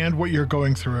understand what you're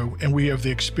going through, and we have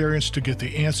the experience to get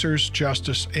the answers,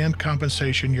 justice, and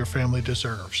compensation your family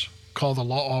deserves. Call the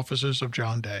law offices of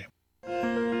John Day.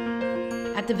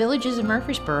 At the Villages of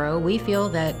Murfreesboro, we feel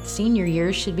that senior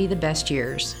years should be the best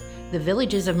years. The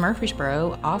Villages of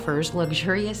Murfreesboro offers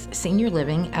luxurious senior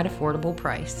living at affordable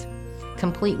price,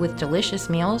 complete with delicious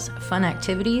meals, fun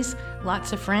activities,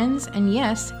 lots of friends, and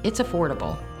yes, it's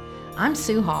affordable. I'm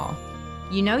Sue Hall.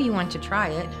 You know you want to try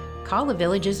it. Call the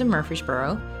Villages of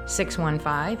Murfreesboro,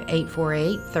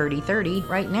 615-848-3030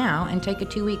 right now and take a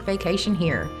 2-week vacation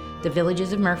here. The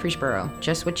Villages of Murfreesboro,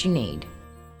 just what you need.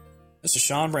 This is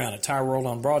Sean Brown at Tire World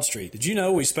on Broad Street. Did you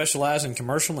know we specialize in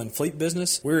commercial and fleet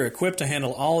business? We're equipped to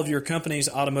handle all of your company's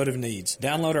automotive needs.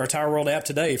 Download our Tire World app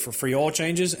today for free oil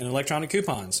changes and electronic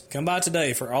coupons. Come by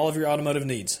today for all of your automotive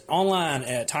needs. Online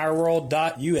at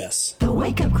tireworld.us. The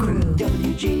Wake Up Crew,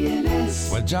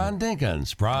 WGNS. With John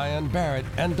Dinkins, Brian Barrett,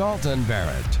 and Dalton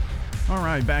Barrett. All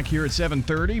right, back here at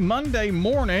 7:30, Monday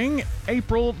morning,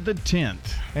 April the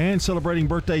 10th. And celebrating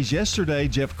birthdays yesterday,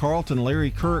 Jeff Carlton,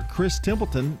 Larry Kirk, Chris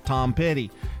Templeton, Tom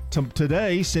Petty.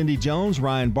 Today, Cindy Jones,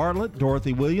 Ryan Bartlett,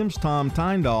 Dorothy Williams, Tom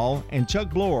Tyndall, and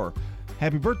Chuck Bloor.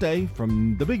 Happy birthday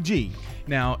from the Big G.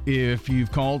 Now, if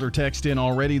you've called or texted in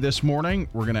already this morning,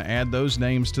 we're going to add those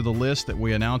names to the list that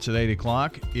we announce at 8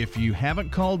 o'clock. If you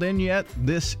haven't called in yet,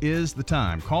 this is the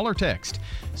time. Call or text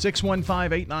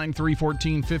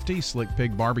 615-893-1450, Slick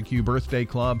Pig Barbecue Birthday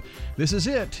Club. This is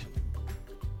it.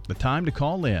 The time to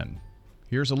call in.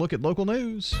 Here's a look at local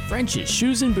news. French's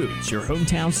Shoes and Boots, your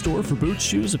hometown store for boots,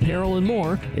 shoes, apparel, and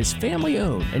more, is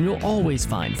family-owned, and you'll always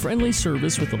find friendly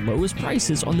service with the lowest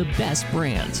prices on the best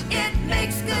brands. It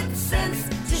makes good sense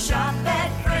to shop at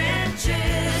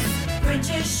French's.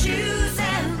 French's Shoes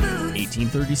and Boots.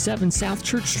 1837 South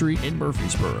Church Street in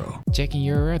Murfreesboro. Checking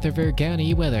your Rutherford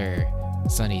County weather.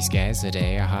 Sunny skies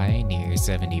today, a high near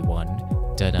 71.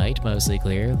 Tonight, mostly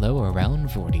clear, low around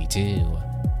 42.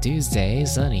 Tuesday,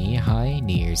 sunny, high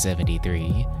near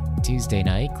 73. Tuesday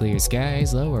night, clear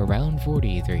skies, low around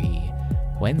 43.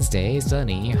 Wednesday,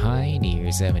 sunny, high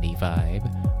near 75.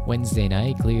 Wednesday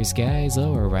night, clear skies,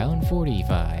 low around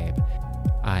 45.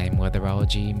 I'm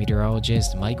weatherology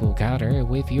meteorologist Michael Cotter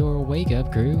with your Wake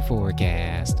Up Crew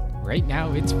forecast. Right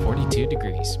now, it's 42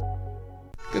 degrees.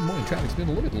 Good morning. Traffic's been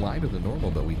a little bit lighter than normal,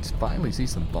 but we finally see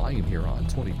some volume here on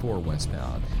 24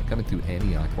 westbound. Coming through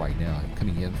Antioch right now,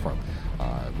 coming in from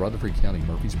Rutherford County,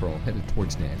 Murfreesboro, headed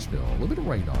towards Nashville. A little bit of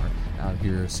radar out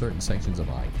here, certain sections of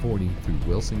I-40 through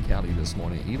Wilson County this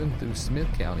morning, even through Smith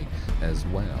County as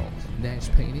well. Nash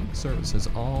Painting services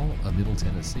all of Middle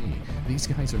Tennessee. These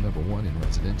guys are #1 in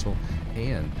residential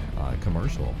and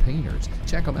commercial painters.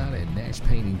 Check them out at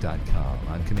nashpainting.com.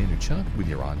 I'm Commander Chuck with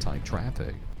your on-time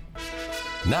traffic.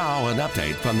 Now an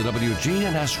update from the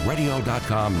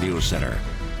WGNSradio.com News Center.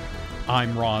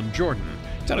 I'm Ron Jordan.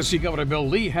 Tennessee Governor Bill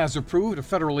Lee has approved a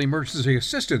federal emergency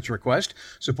assistance request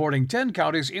supporting 10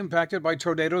 counties impacted by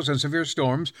tornadoes and severe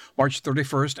storms March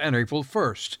 31st and April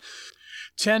 1st.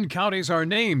 10 counties are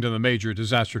named in the major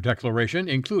disaster declaration,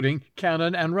 including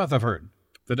Cannon and Rutherford.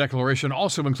 The declaration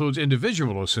also includes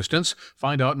individual assistance.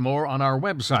 Find out more on our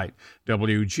website,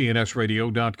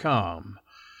 WGNSradio.com.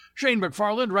 Shane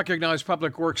McFarland recognized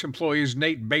Public Works employees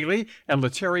Nate Bailey and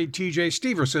Leteri T.J.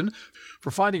 Steverson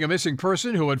for finding a missing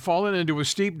person who had fallen into a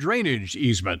steep drainage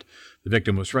easement. The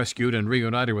victim was rescued and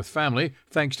reunited with family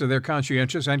thanks to their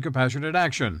conscientious and compassionate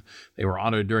action. They were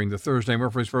honored during the Thursday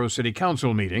Murfreesboro City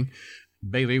Council meeting.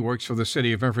 Bailey works for the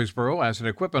city of Murfreesboro as an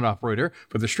equipment operator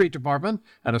for the street department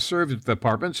and has served at the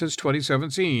department since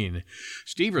 2017.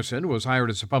 Steverson was hired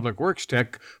as a Public Works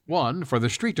Tech 1 for the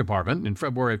street department in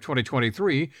February of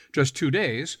 2023, just 2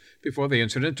 days before the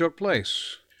incident took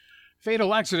place.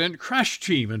 Fatal accident crash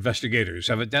team investigators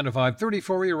have identified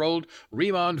 34-year-old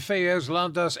Riemann Fayez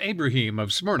Landas Ibrahim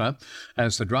of Smyrna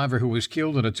as the driver who was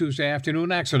killed in a Tuesday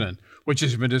afternoon accident, which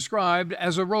has been described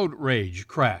as a road rage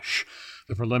crash.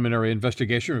 The preliminary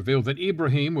investigation revealed that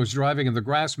Ibrahim was driving in the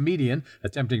grass median,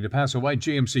 attempting to pass a white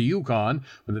GMC Yukon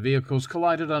when the vehicles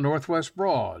collided on Northwest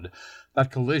Broad. That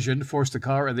collision forced the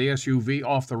car and the SUV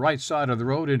off the right side of the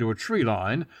road into a tree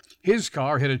line. His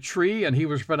car hit a tree and he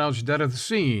was pronounced dead at the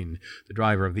scene. The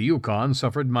driver of the Yukon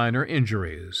suffered minor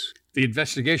injuries. The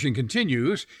investigation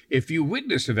continues. If you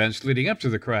witnessed events leading up to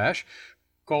the crash,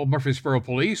 call Murfreesboro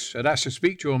Police and ask to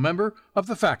speak to a member of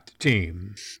the FACT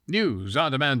team. News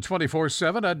on demand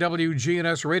 24/7 at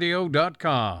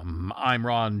WGNSradio.com. I'm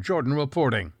Ron Jordan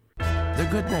reporting. The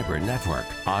Good Neighbor Network,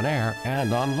 on air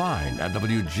and online at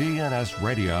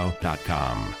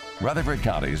WGNSradio.com. Rutherford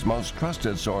County's most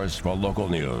trusted source for local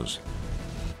news.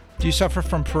 Do you suffer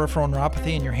from peripheral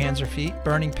neuropathy in your hands or feet,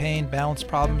 burning pain, balance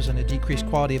problems, and a decreased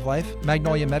quality of life?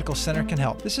 Magnolia Medical Center can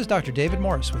help. This is Dr. David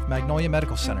Morris with Magnolia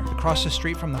Medical Center, across the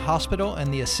street from the hospital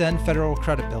and the Ascend Federal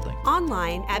Credit Building.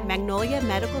 Online at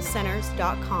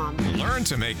magnoliamedicalcenters.com. Learn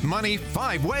to make money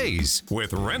 5 ways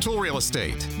with rental real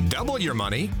estate. Double your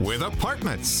money with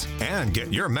apartments. And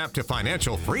get your map to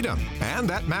financial freedom. And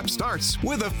that map starts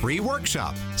with a free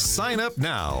workshop. Sign up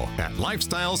now at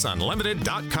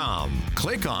lifestylesunlimited.com.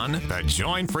 Click on the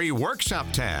Join Free Workshop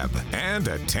tab and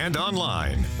attend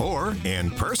online or in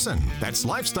person. That's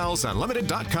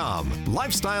lifestylesunlimited.com.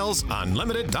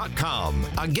 Lifestylesunlimited.com.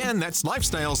 Again, that's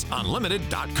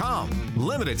lifestylesunlimited.com.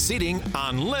 Limited seating,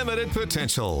 unlimited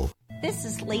potential. This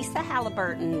is Lisa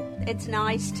Halliburton. It's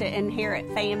nice to inherit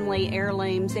family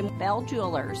heirlooms, and Bell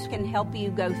Jewelers can help you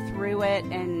go through it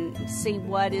and see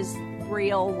what is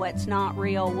real, what's not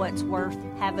real, what's worth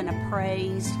having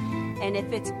appraised. And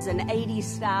if it's an 80s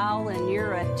style and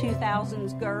you're a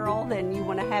 2000s girl, then you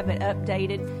want to have it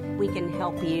updated, we can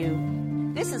help you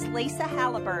This is Lisa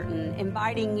Halliburton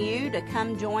inviting you to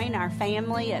come join our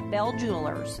family at Bell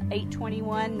Jewelers,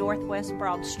 821 Northwest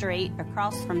Broad Street,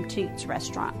 across from Toots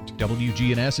Restaurant.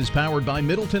 WGNS is powered by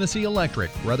Middle Tennessee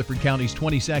Electric. Rutherford County's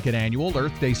 22nd annual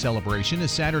Earth Day celebration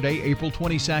is Saturday, April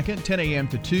 22nd, 10 a.m.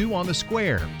 to 2 on the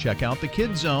Square. Check out the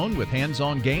Kids Zone with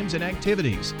hands-on games and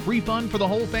activities. Free fun for the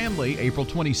whole family, April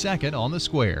 22nd on the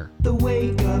Square. The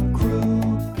Wake Up Crew,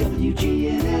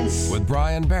 WGNS. With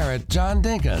Brian Barrett, John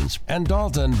Dinkins, and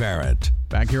Dalton Barrett.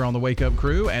 Back here on the Wake Up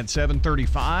Crew at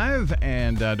 7:35,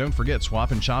 and don't forget,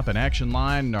 Swap and Shop and Action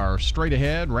Line are straight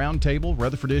ahead, roundtable,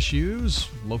 Rutherford issues,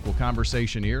 local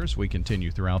conversation ears. We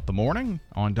continue throughout the morning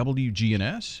on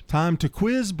WGNS. Time to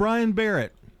quiz Brian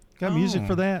Barrett. Got music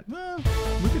for that? Well,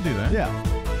 we could do that.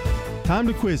 Yeah. Time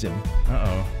to quiz him.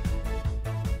 Uh-oh.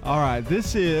 All right,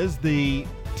 this is the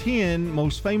 10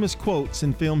 most famous quotes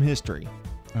in film history.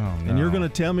 Oh, no. And you're going to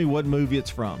tell me what movie it's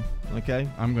from, okay?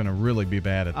 I'm going to really be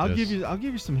bad at this. I'll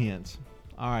give you some hints.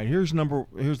 All right, here's the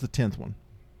 10th one.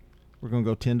 We're going to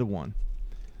go 10 to 1.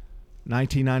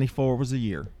 1994 was the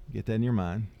year. Get that in your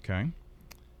mind. Okay.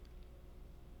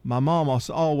 My mom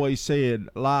always said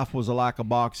life was like a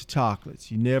box of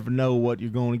chocolates. You never know what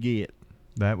you're going to get.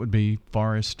 That would be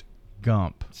Forrest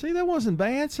Gump. See, that wasn't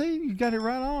bad. See, you got it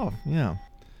right off. Yeah.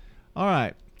 All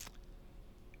right.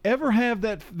 Ever have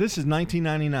that? This is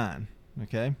 1999.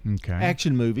 Okay. Okay.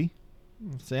 Action movie.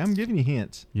 See, I'm giving you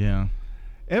hints. Yeah.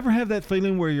 Ever have that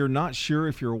feeling where you're not sure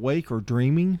if you're awake or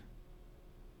dreaming?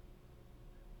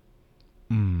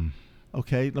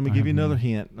 Okay. Let me give you another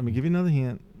hint.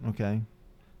 Okay.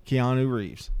 Keanu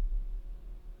Reeves.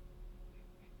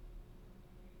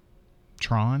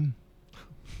 Tron?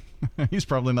 He's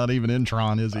probably not even in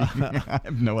Tron, is he? I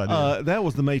have no idea. That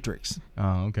was The Matrix.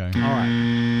 Oh, okay. All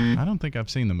right. I don't think I've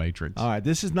seen The Matrix. All right.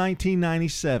 This is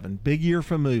 1997. Big year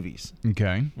for movies.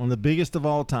 Okay. One of the biggest of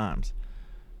all times.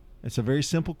 It's a very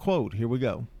simple quote. Here we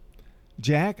go.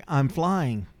 Jack, I'm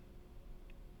flying.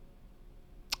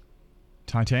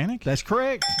 Titanic? That's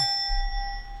correct.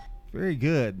 Very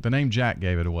good. The name Jack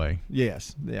gave it away.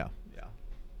 Yes. Yeah.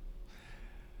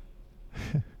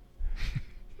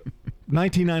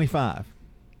 1995.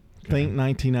 Think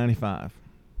 1995.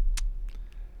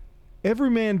 Every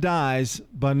man dies,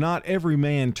 but not every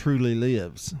man truly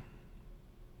lives.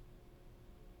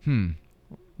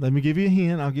 Let me give you a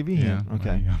hint. I'll give you a hint.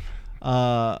 Okay.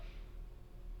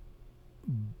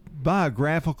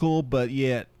 Biographical, but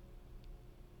yet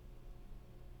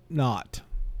not.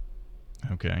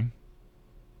 Okay.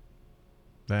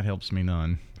 That helps me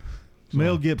none.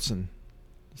 Mel Gibson.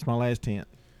 That's my last hint.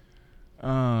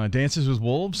 Dances with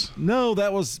Wolves? No,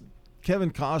 that was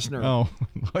Kevin Costner. Oh,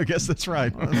 I guess that's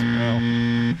right.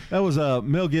 That was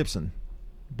Mel Gibson.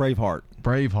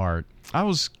 Braveheart. I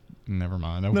was... Never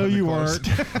mind. No, you weren't.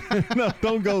 No,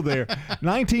 don't go there.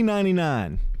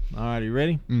 1999. All right, you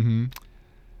ready? Mm-hmm.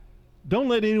 Don't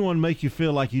let anyone make you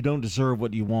feel like you don't deserve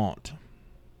what you want.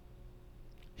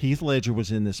 Heath Ledger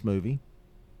was in this movie.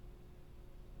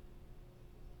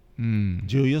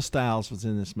 Julia Stiles was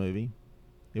in this movie.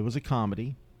 It was a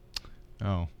comedy.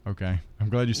 Oh, okay. I'm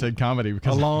glad you said comedy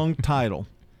because a long title.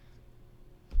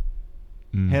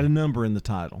 Had a number in the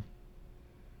title.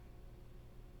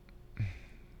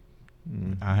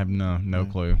 I have no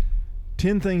clue.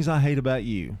 10 Things I Hate About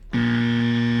You.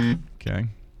 Okay.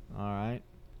 All right.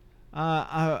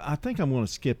 I think I'm going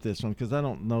to skip this one because I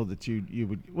don't know that you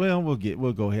would. Well,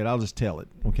 we'll go ahead. I'll just tell it.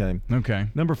 Okay. Okay.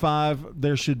 Number 5.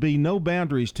 There should be no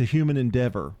boundaries to human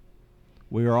endeavor.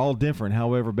 We are all different.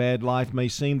 However bad life may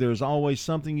seem, there is always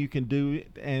something you can do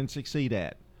and succeed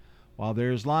at. While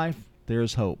there is life, there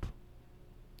is hope.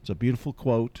 It's a beautiful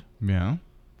quote. Yeah.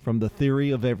 From The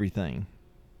Theory of Everything.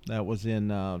 That was in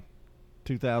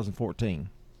 2014.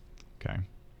 Okay.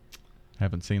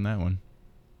 Haven't seen that one.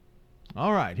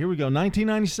 All right, here we go.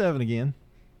 1997 again.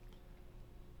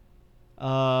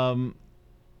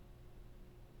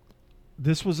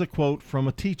 This was a quote from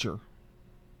a teacher.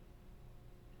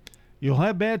 You'll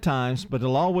have bad times, but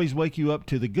it'll always wake you up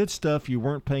to the good stuff you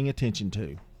weren't paying attention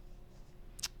to.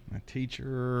 A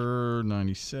teacher,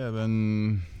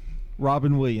 97.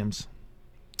 Robin Williams.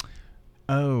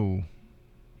 Oh,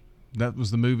 that was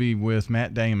the movie with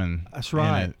Matt Damon. That's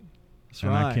right. In it. That's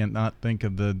and right. I can't not think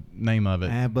of the name of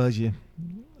it. Buzz you.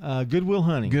 Good Will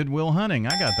Hunting. Good Will Hunting.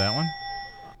 I got that one.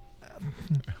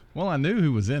 Well, I knew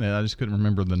who was in it. I just couldn't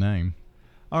remember the name.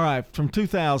 All right, from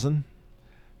 2000.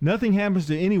 Nothing happens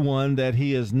to anyone that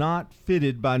he is not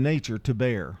fitted by nature to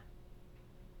bear.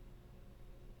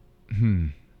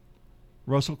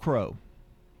 Russell Crowe.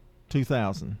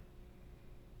 2000.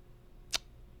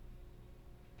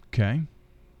 Okay.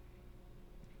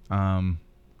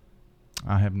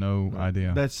 I have no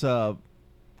idea. That's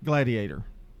Gladiator.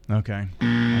 Okay. I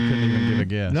couldn't even give a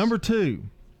guess. Number 2.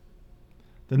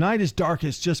 The night is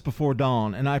darkest just before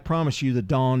dawn, and I promise you the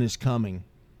dawn is coming.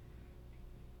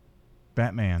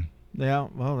 Batman. Yeah,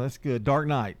 well, that's good. Dark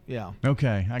Knight, yeah.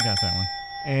 Okay, I got that one.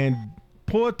 And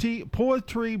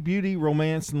poetry, beauty,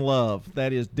 romance, and love.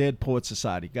 That is Dead Poet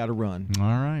Society. Got to run. All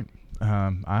right.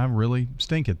 I really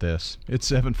stink at this.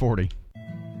 It's 7:40.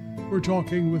 We're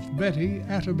talking with Betty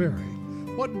Atterbury.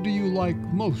 What do you like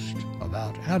most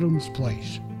about Adams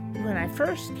Place? When I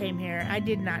first came here, I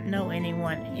did not know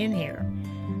anyone in here.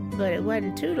 But it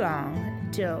wasn't too long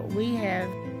till we have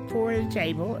 4 at a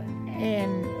table,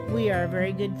 and we are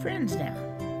very good friends now.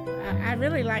 I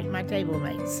really like my table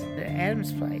mates at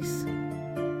Adams Place.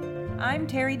 I'm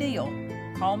Terry Deal.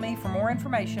 Call me for more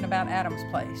information about Adams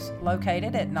Place,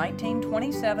 located at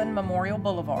 1927 Memorial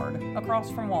Boulevard, across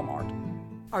from Walmart.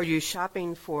 Are you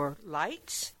shopping for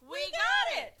lights? We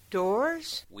got it!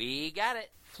 Doors? We got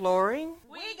it. Flooring?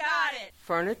 We got it!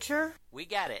 Furniture? We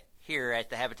got it. Here at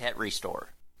the Habitat Restore.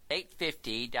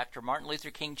 850 Dr. Martin Luther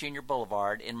King Jr.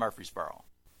 Boulevard in Murfreesboro.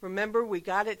 Remember, we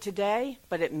got it today,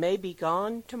 but it may be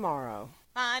gone tomorrow.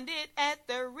 Find it at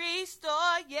the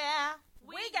Restore, yeah.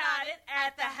 We got it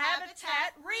at the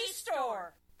Habitat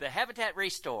Restore. The Habitat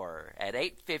Restore at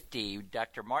 850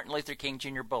 Dr. Martin Luther King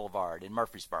Jr. Boulevard in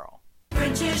Murfreesboro.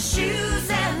 French's Shoes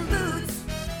and Boots.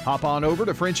 Hop on over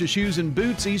to French's Shoes and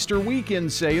Boots Easter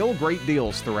weekend sale. Great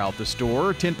deals throughout the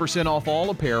store. 10% off all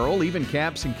apparel, even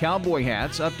caps and cowboy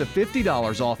hats. Up to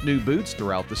 $50 off new boots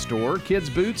throughout the store.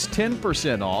 Kids boots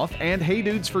 10% off. And Hey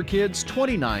Dudes for kids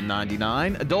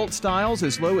 $29.99. Adult styles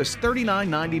as low as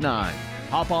 $39.99.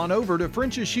 Hop on over to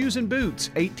French's Shoes and Boots,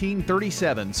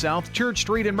 1837 South Church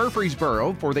Street in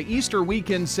Murfreesboro for the Easter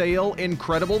weekend sale.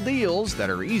 Incredible deals that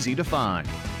are easy to find.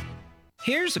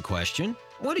 Here's a question.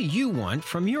 What do you want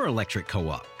from your electric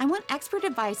co-op? I want expert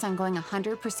advice on going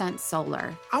 100%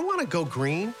 solar. I want to go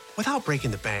green without breaking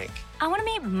the bank. I want to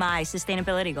meet my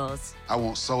sustainability goals. I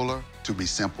want solar to be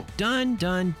simple. Done,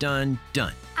 done, done,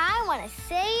 done. I want to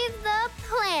save the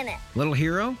planet. Little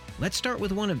hero, let's start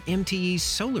with one of MTE's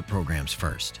solar programs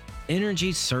first.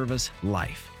 Energy Service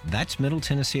Life. That's Middle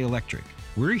Tennessee Electric.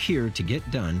 We're here to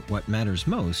get done what matters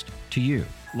most to you.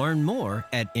 Learn more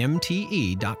at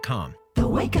mte.com. The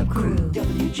Wake Up Crew,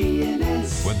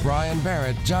 WGNS. With Brian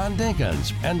Barrett, John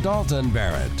Dinkins, and Dalton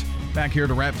Barrett. Back here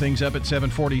to wrap things up at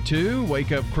 7:42.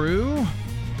 Wake Up Crew.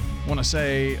 Want to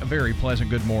say a very pleasant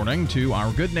good morning to our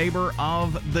good neighbor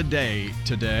of the day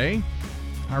today.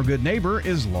 Our good neighbor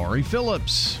is Laurie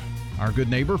Phillips. Our good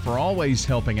neighbor for always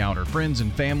helping out her friends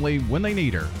and family when they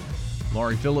need her.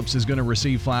 Laurie Phillips is going to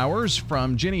receive flowers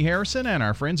from Jenny Harrison and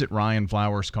our friends at Ryan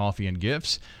Flowers Coffee and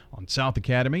Gifts on South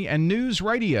Academy and News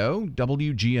Radio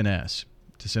WGNS.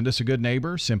 To send us a good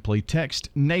neighbor, simply text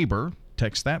NEIGHBOR,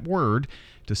 text that word,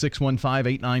 to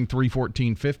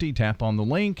 615-893-1450. Tap on the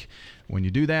link. When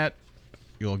you do that,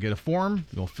 you'll get a form.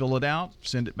 You'll fill it out,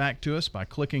 send it back to us by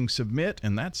clicking submit,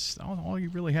 and that's all you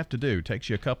really have to do. It takes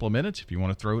you a couple of minutes. If you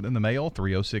want to throw it in the mail,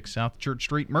 306 South Church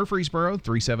Street, Murfreesboro,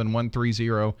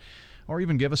 37130. Or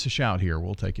even give us a shout here.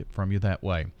 We'll take it from you that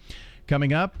way.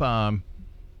 Coming up,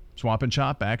 Swap and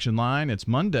Shop Action Line. It's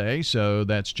Monday, so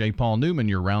that's J. Paul Newman,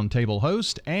 your roundtable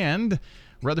host, and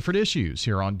Rutherford Issues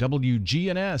here on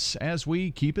WGNS as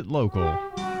we keep it local.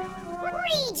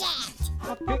 Reject.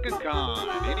 Pick a con,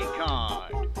 any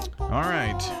con. All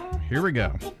right, here we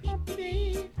go.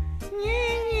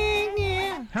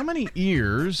 How many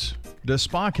ears does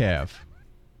Spock have?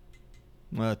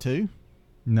 2.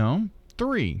 No.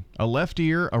 3. A left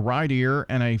ear, a right ear,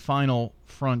 and a final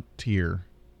front ear.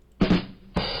 I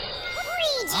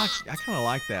kind of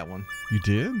like that one. You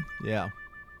did? Yeah.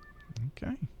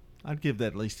 Okay. I'd give that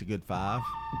at least a good 5.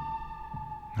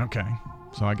 Okay.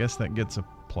 So I guess that gets a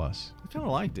plus. I kind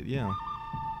of liked it, yeah.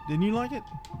 Didn't you like it?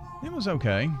 It was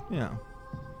okay. Yeah.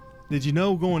 Did you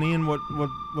know going in what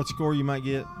score you might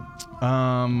get?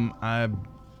 I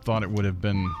thought it would have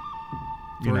been...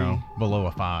 3. Below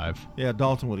a 5. Yeah,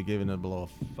 Dalton would have given it below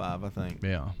a 5, I think.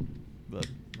 Yeah. But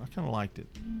I kind of liked it.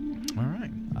 All right.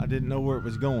 I didn't know where it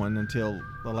was going until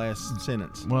the last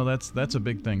sentence. Well, that's a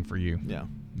big thing for you. Yeah.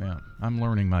 Yeah. I'm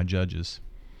learning my judges.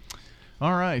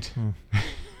 All right.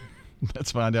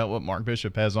 Let's find out what Mark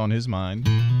Bishop has on his mind.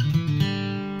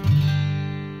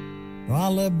 Well, I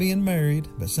love being married,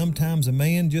 but sometimes a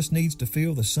man just needs to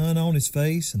feel the sun on his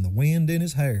face and the wind in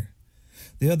his hair.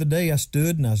 The other day I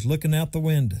stood and I was looking out the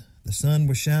window. The sun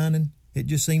was shining. It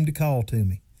just seemed to call to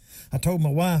me. I told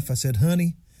my wife, I said,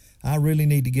 honey, I really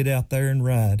need to get out there and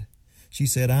ride. She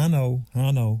said, I know.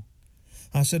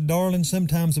 I said, darling,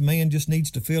 sometimes a man just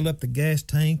needs to fill up the gas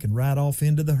tank and ride off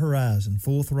into the horizon,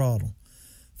 full throttle,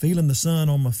 feeling the sun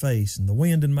on my face and the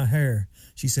wind in my hair.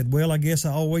 She said, well, I guess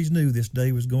I always knew this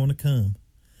day was going to come.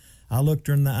 I looked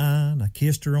her in the eye and I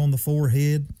kissed her on the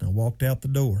forehead and I walked out the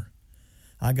door.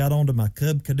 I got onto my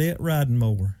Cub Cadet riding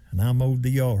mower and I mowed the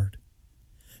yard.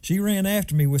 She ran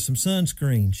after me with some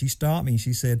sunscreen. She stopped me and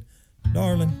she said,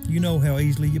 darling, you know how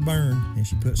easily you burn. And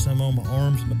she put some on my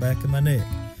arms and the back of my neck.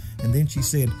 And then she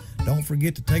said, don't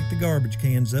forget to take the garbage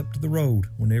cans up to the road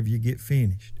whenever you get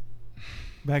finished.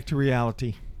 Back to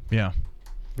reality. Yeah.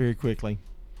 Very quickly.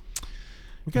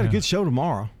 We got a good show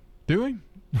tomorrow. Do we?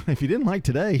 If you didn't like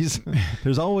today's,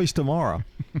 there's always tomorrow.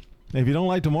 If you don't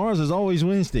like tomorrow's, there's always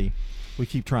Wednesday. We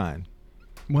keep trying.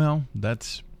 Well,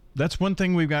 that's one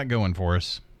thing we've got going for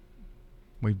us.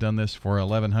 We've done this for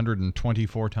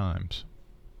 1,124 times.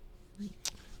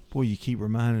 Boy, you keep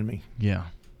reminding me. Yeah.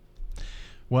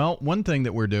 Well, one thing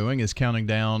that we're doing is counting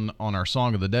down on our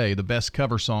song of the day, the best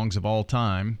cover songs of all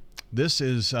time. This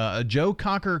is a Joe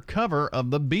Cocker cover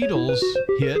of the Beatles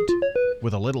hit,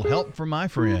 With a Little Help from My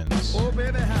Friends. Oh,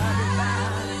 baby,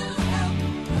 how you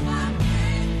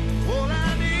all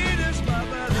I need is my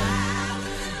brother.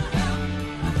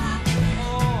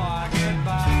 Oh, I get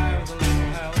by with a little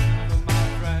help from my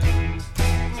friends.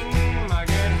 I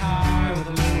get high with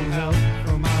a little help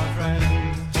from my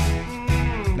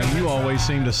friends. Now, you always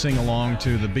seem to sing along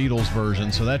to the Beatles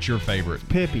version, so that's your favorite.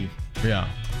 Pippi. Yeah.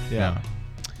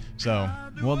 So,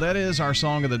 well, that is our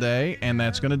song of the day, and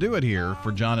that's going to do it here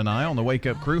for John and I on the Wake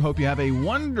Up Crew. Hope you have a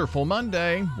wonderful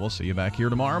Monday. We'll see you back here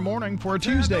tomorrow morning for a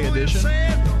Tuesday edition.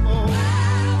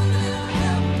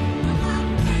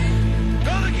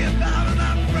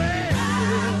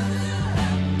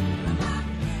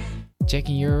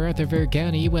 Checking your Rutherford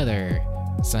County weather.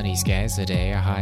 Sunny skies today, a high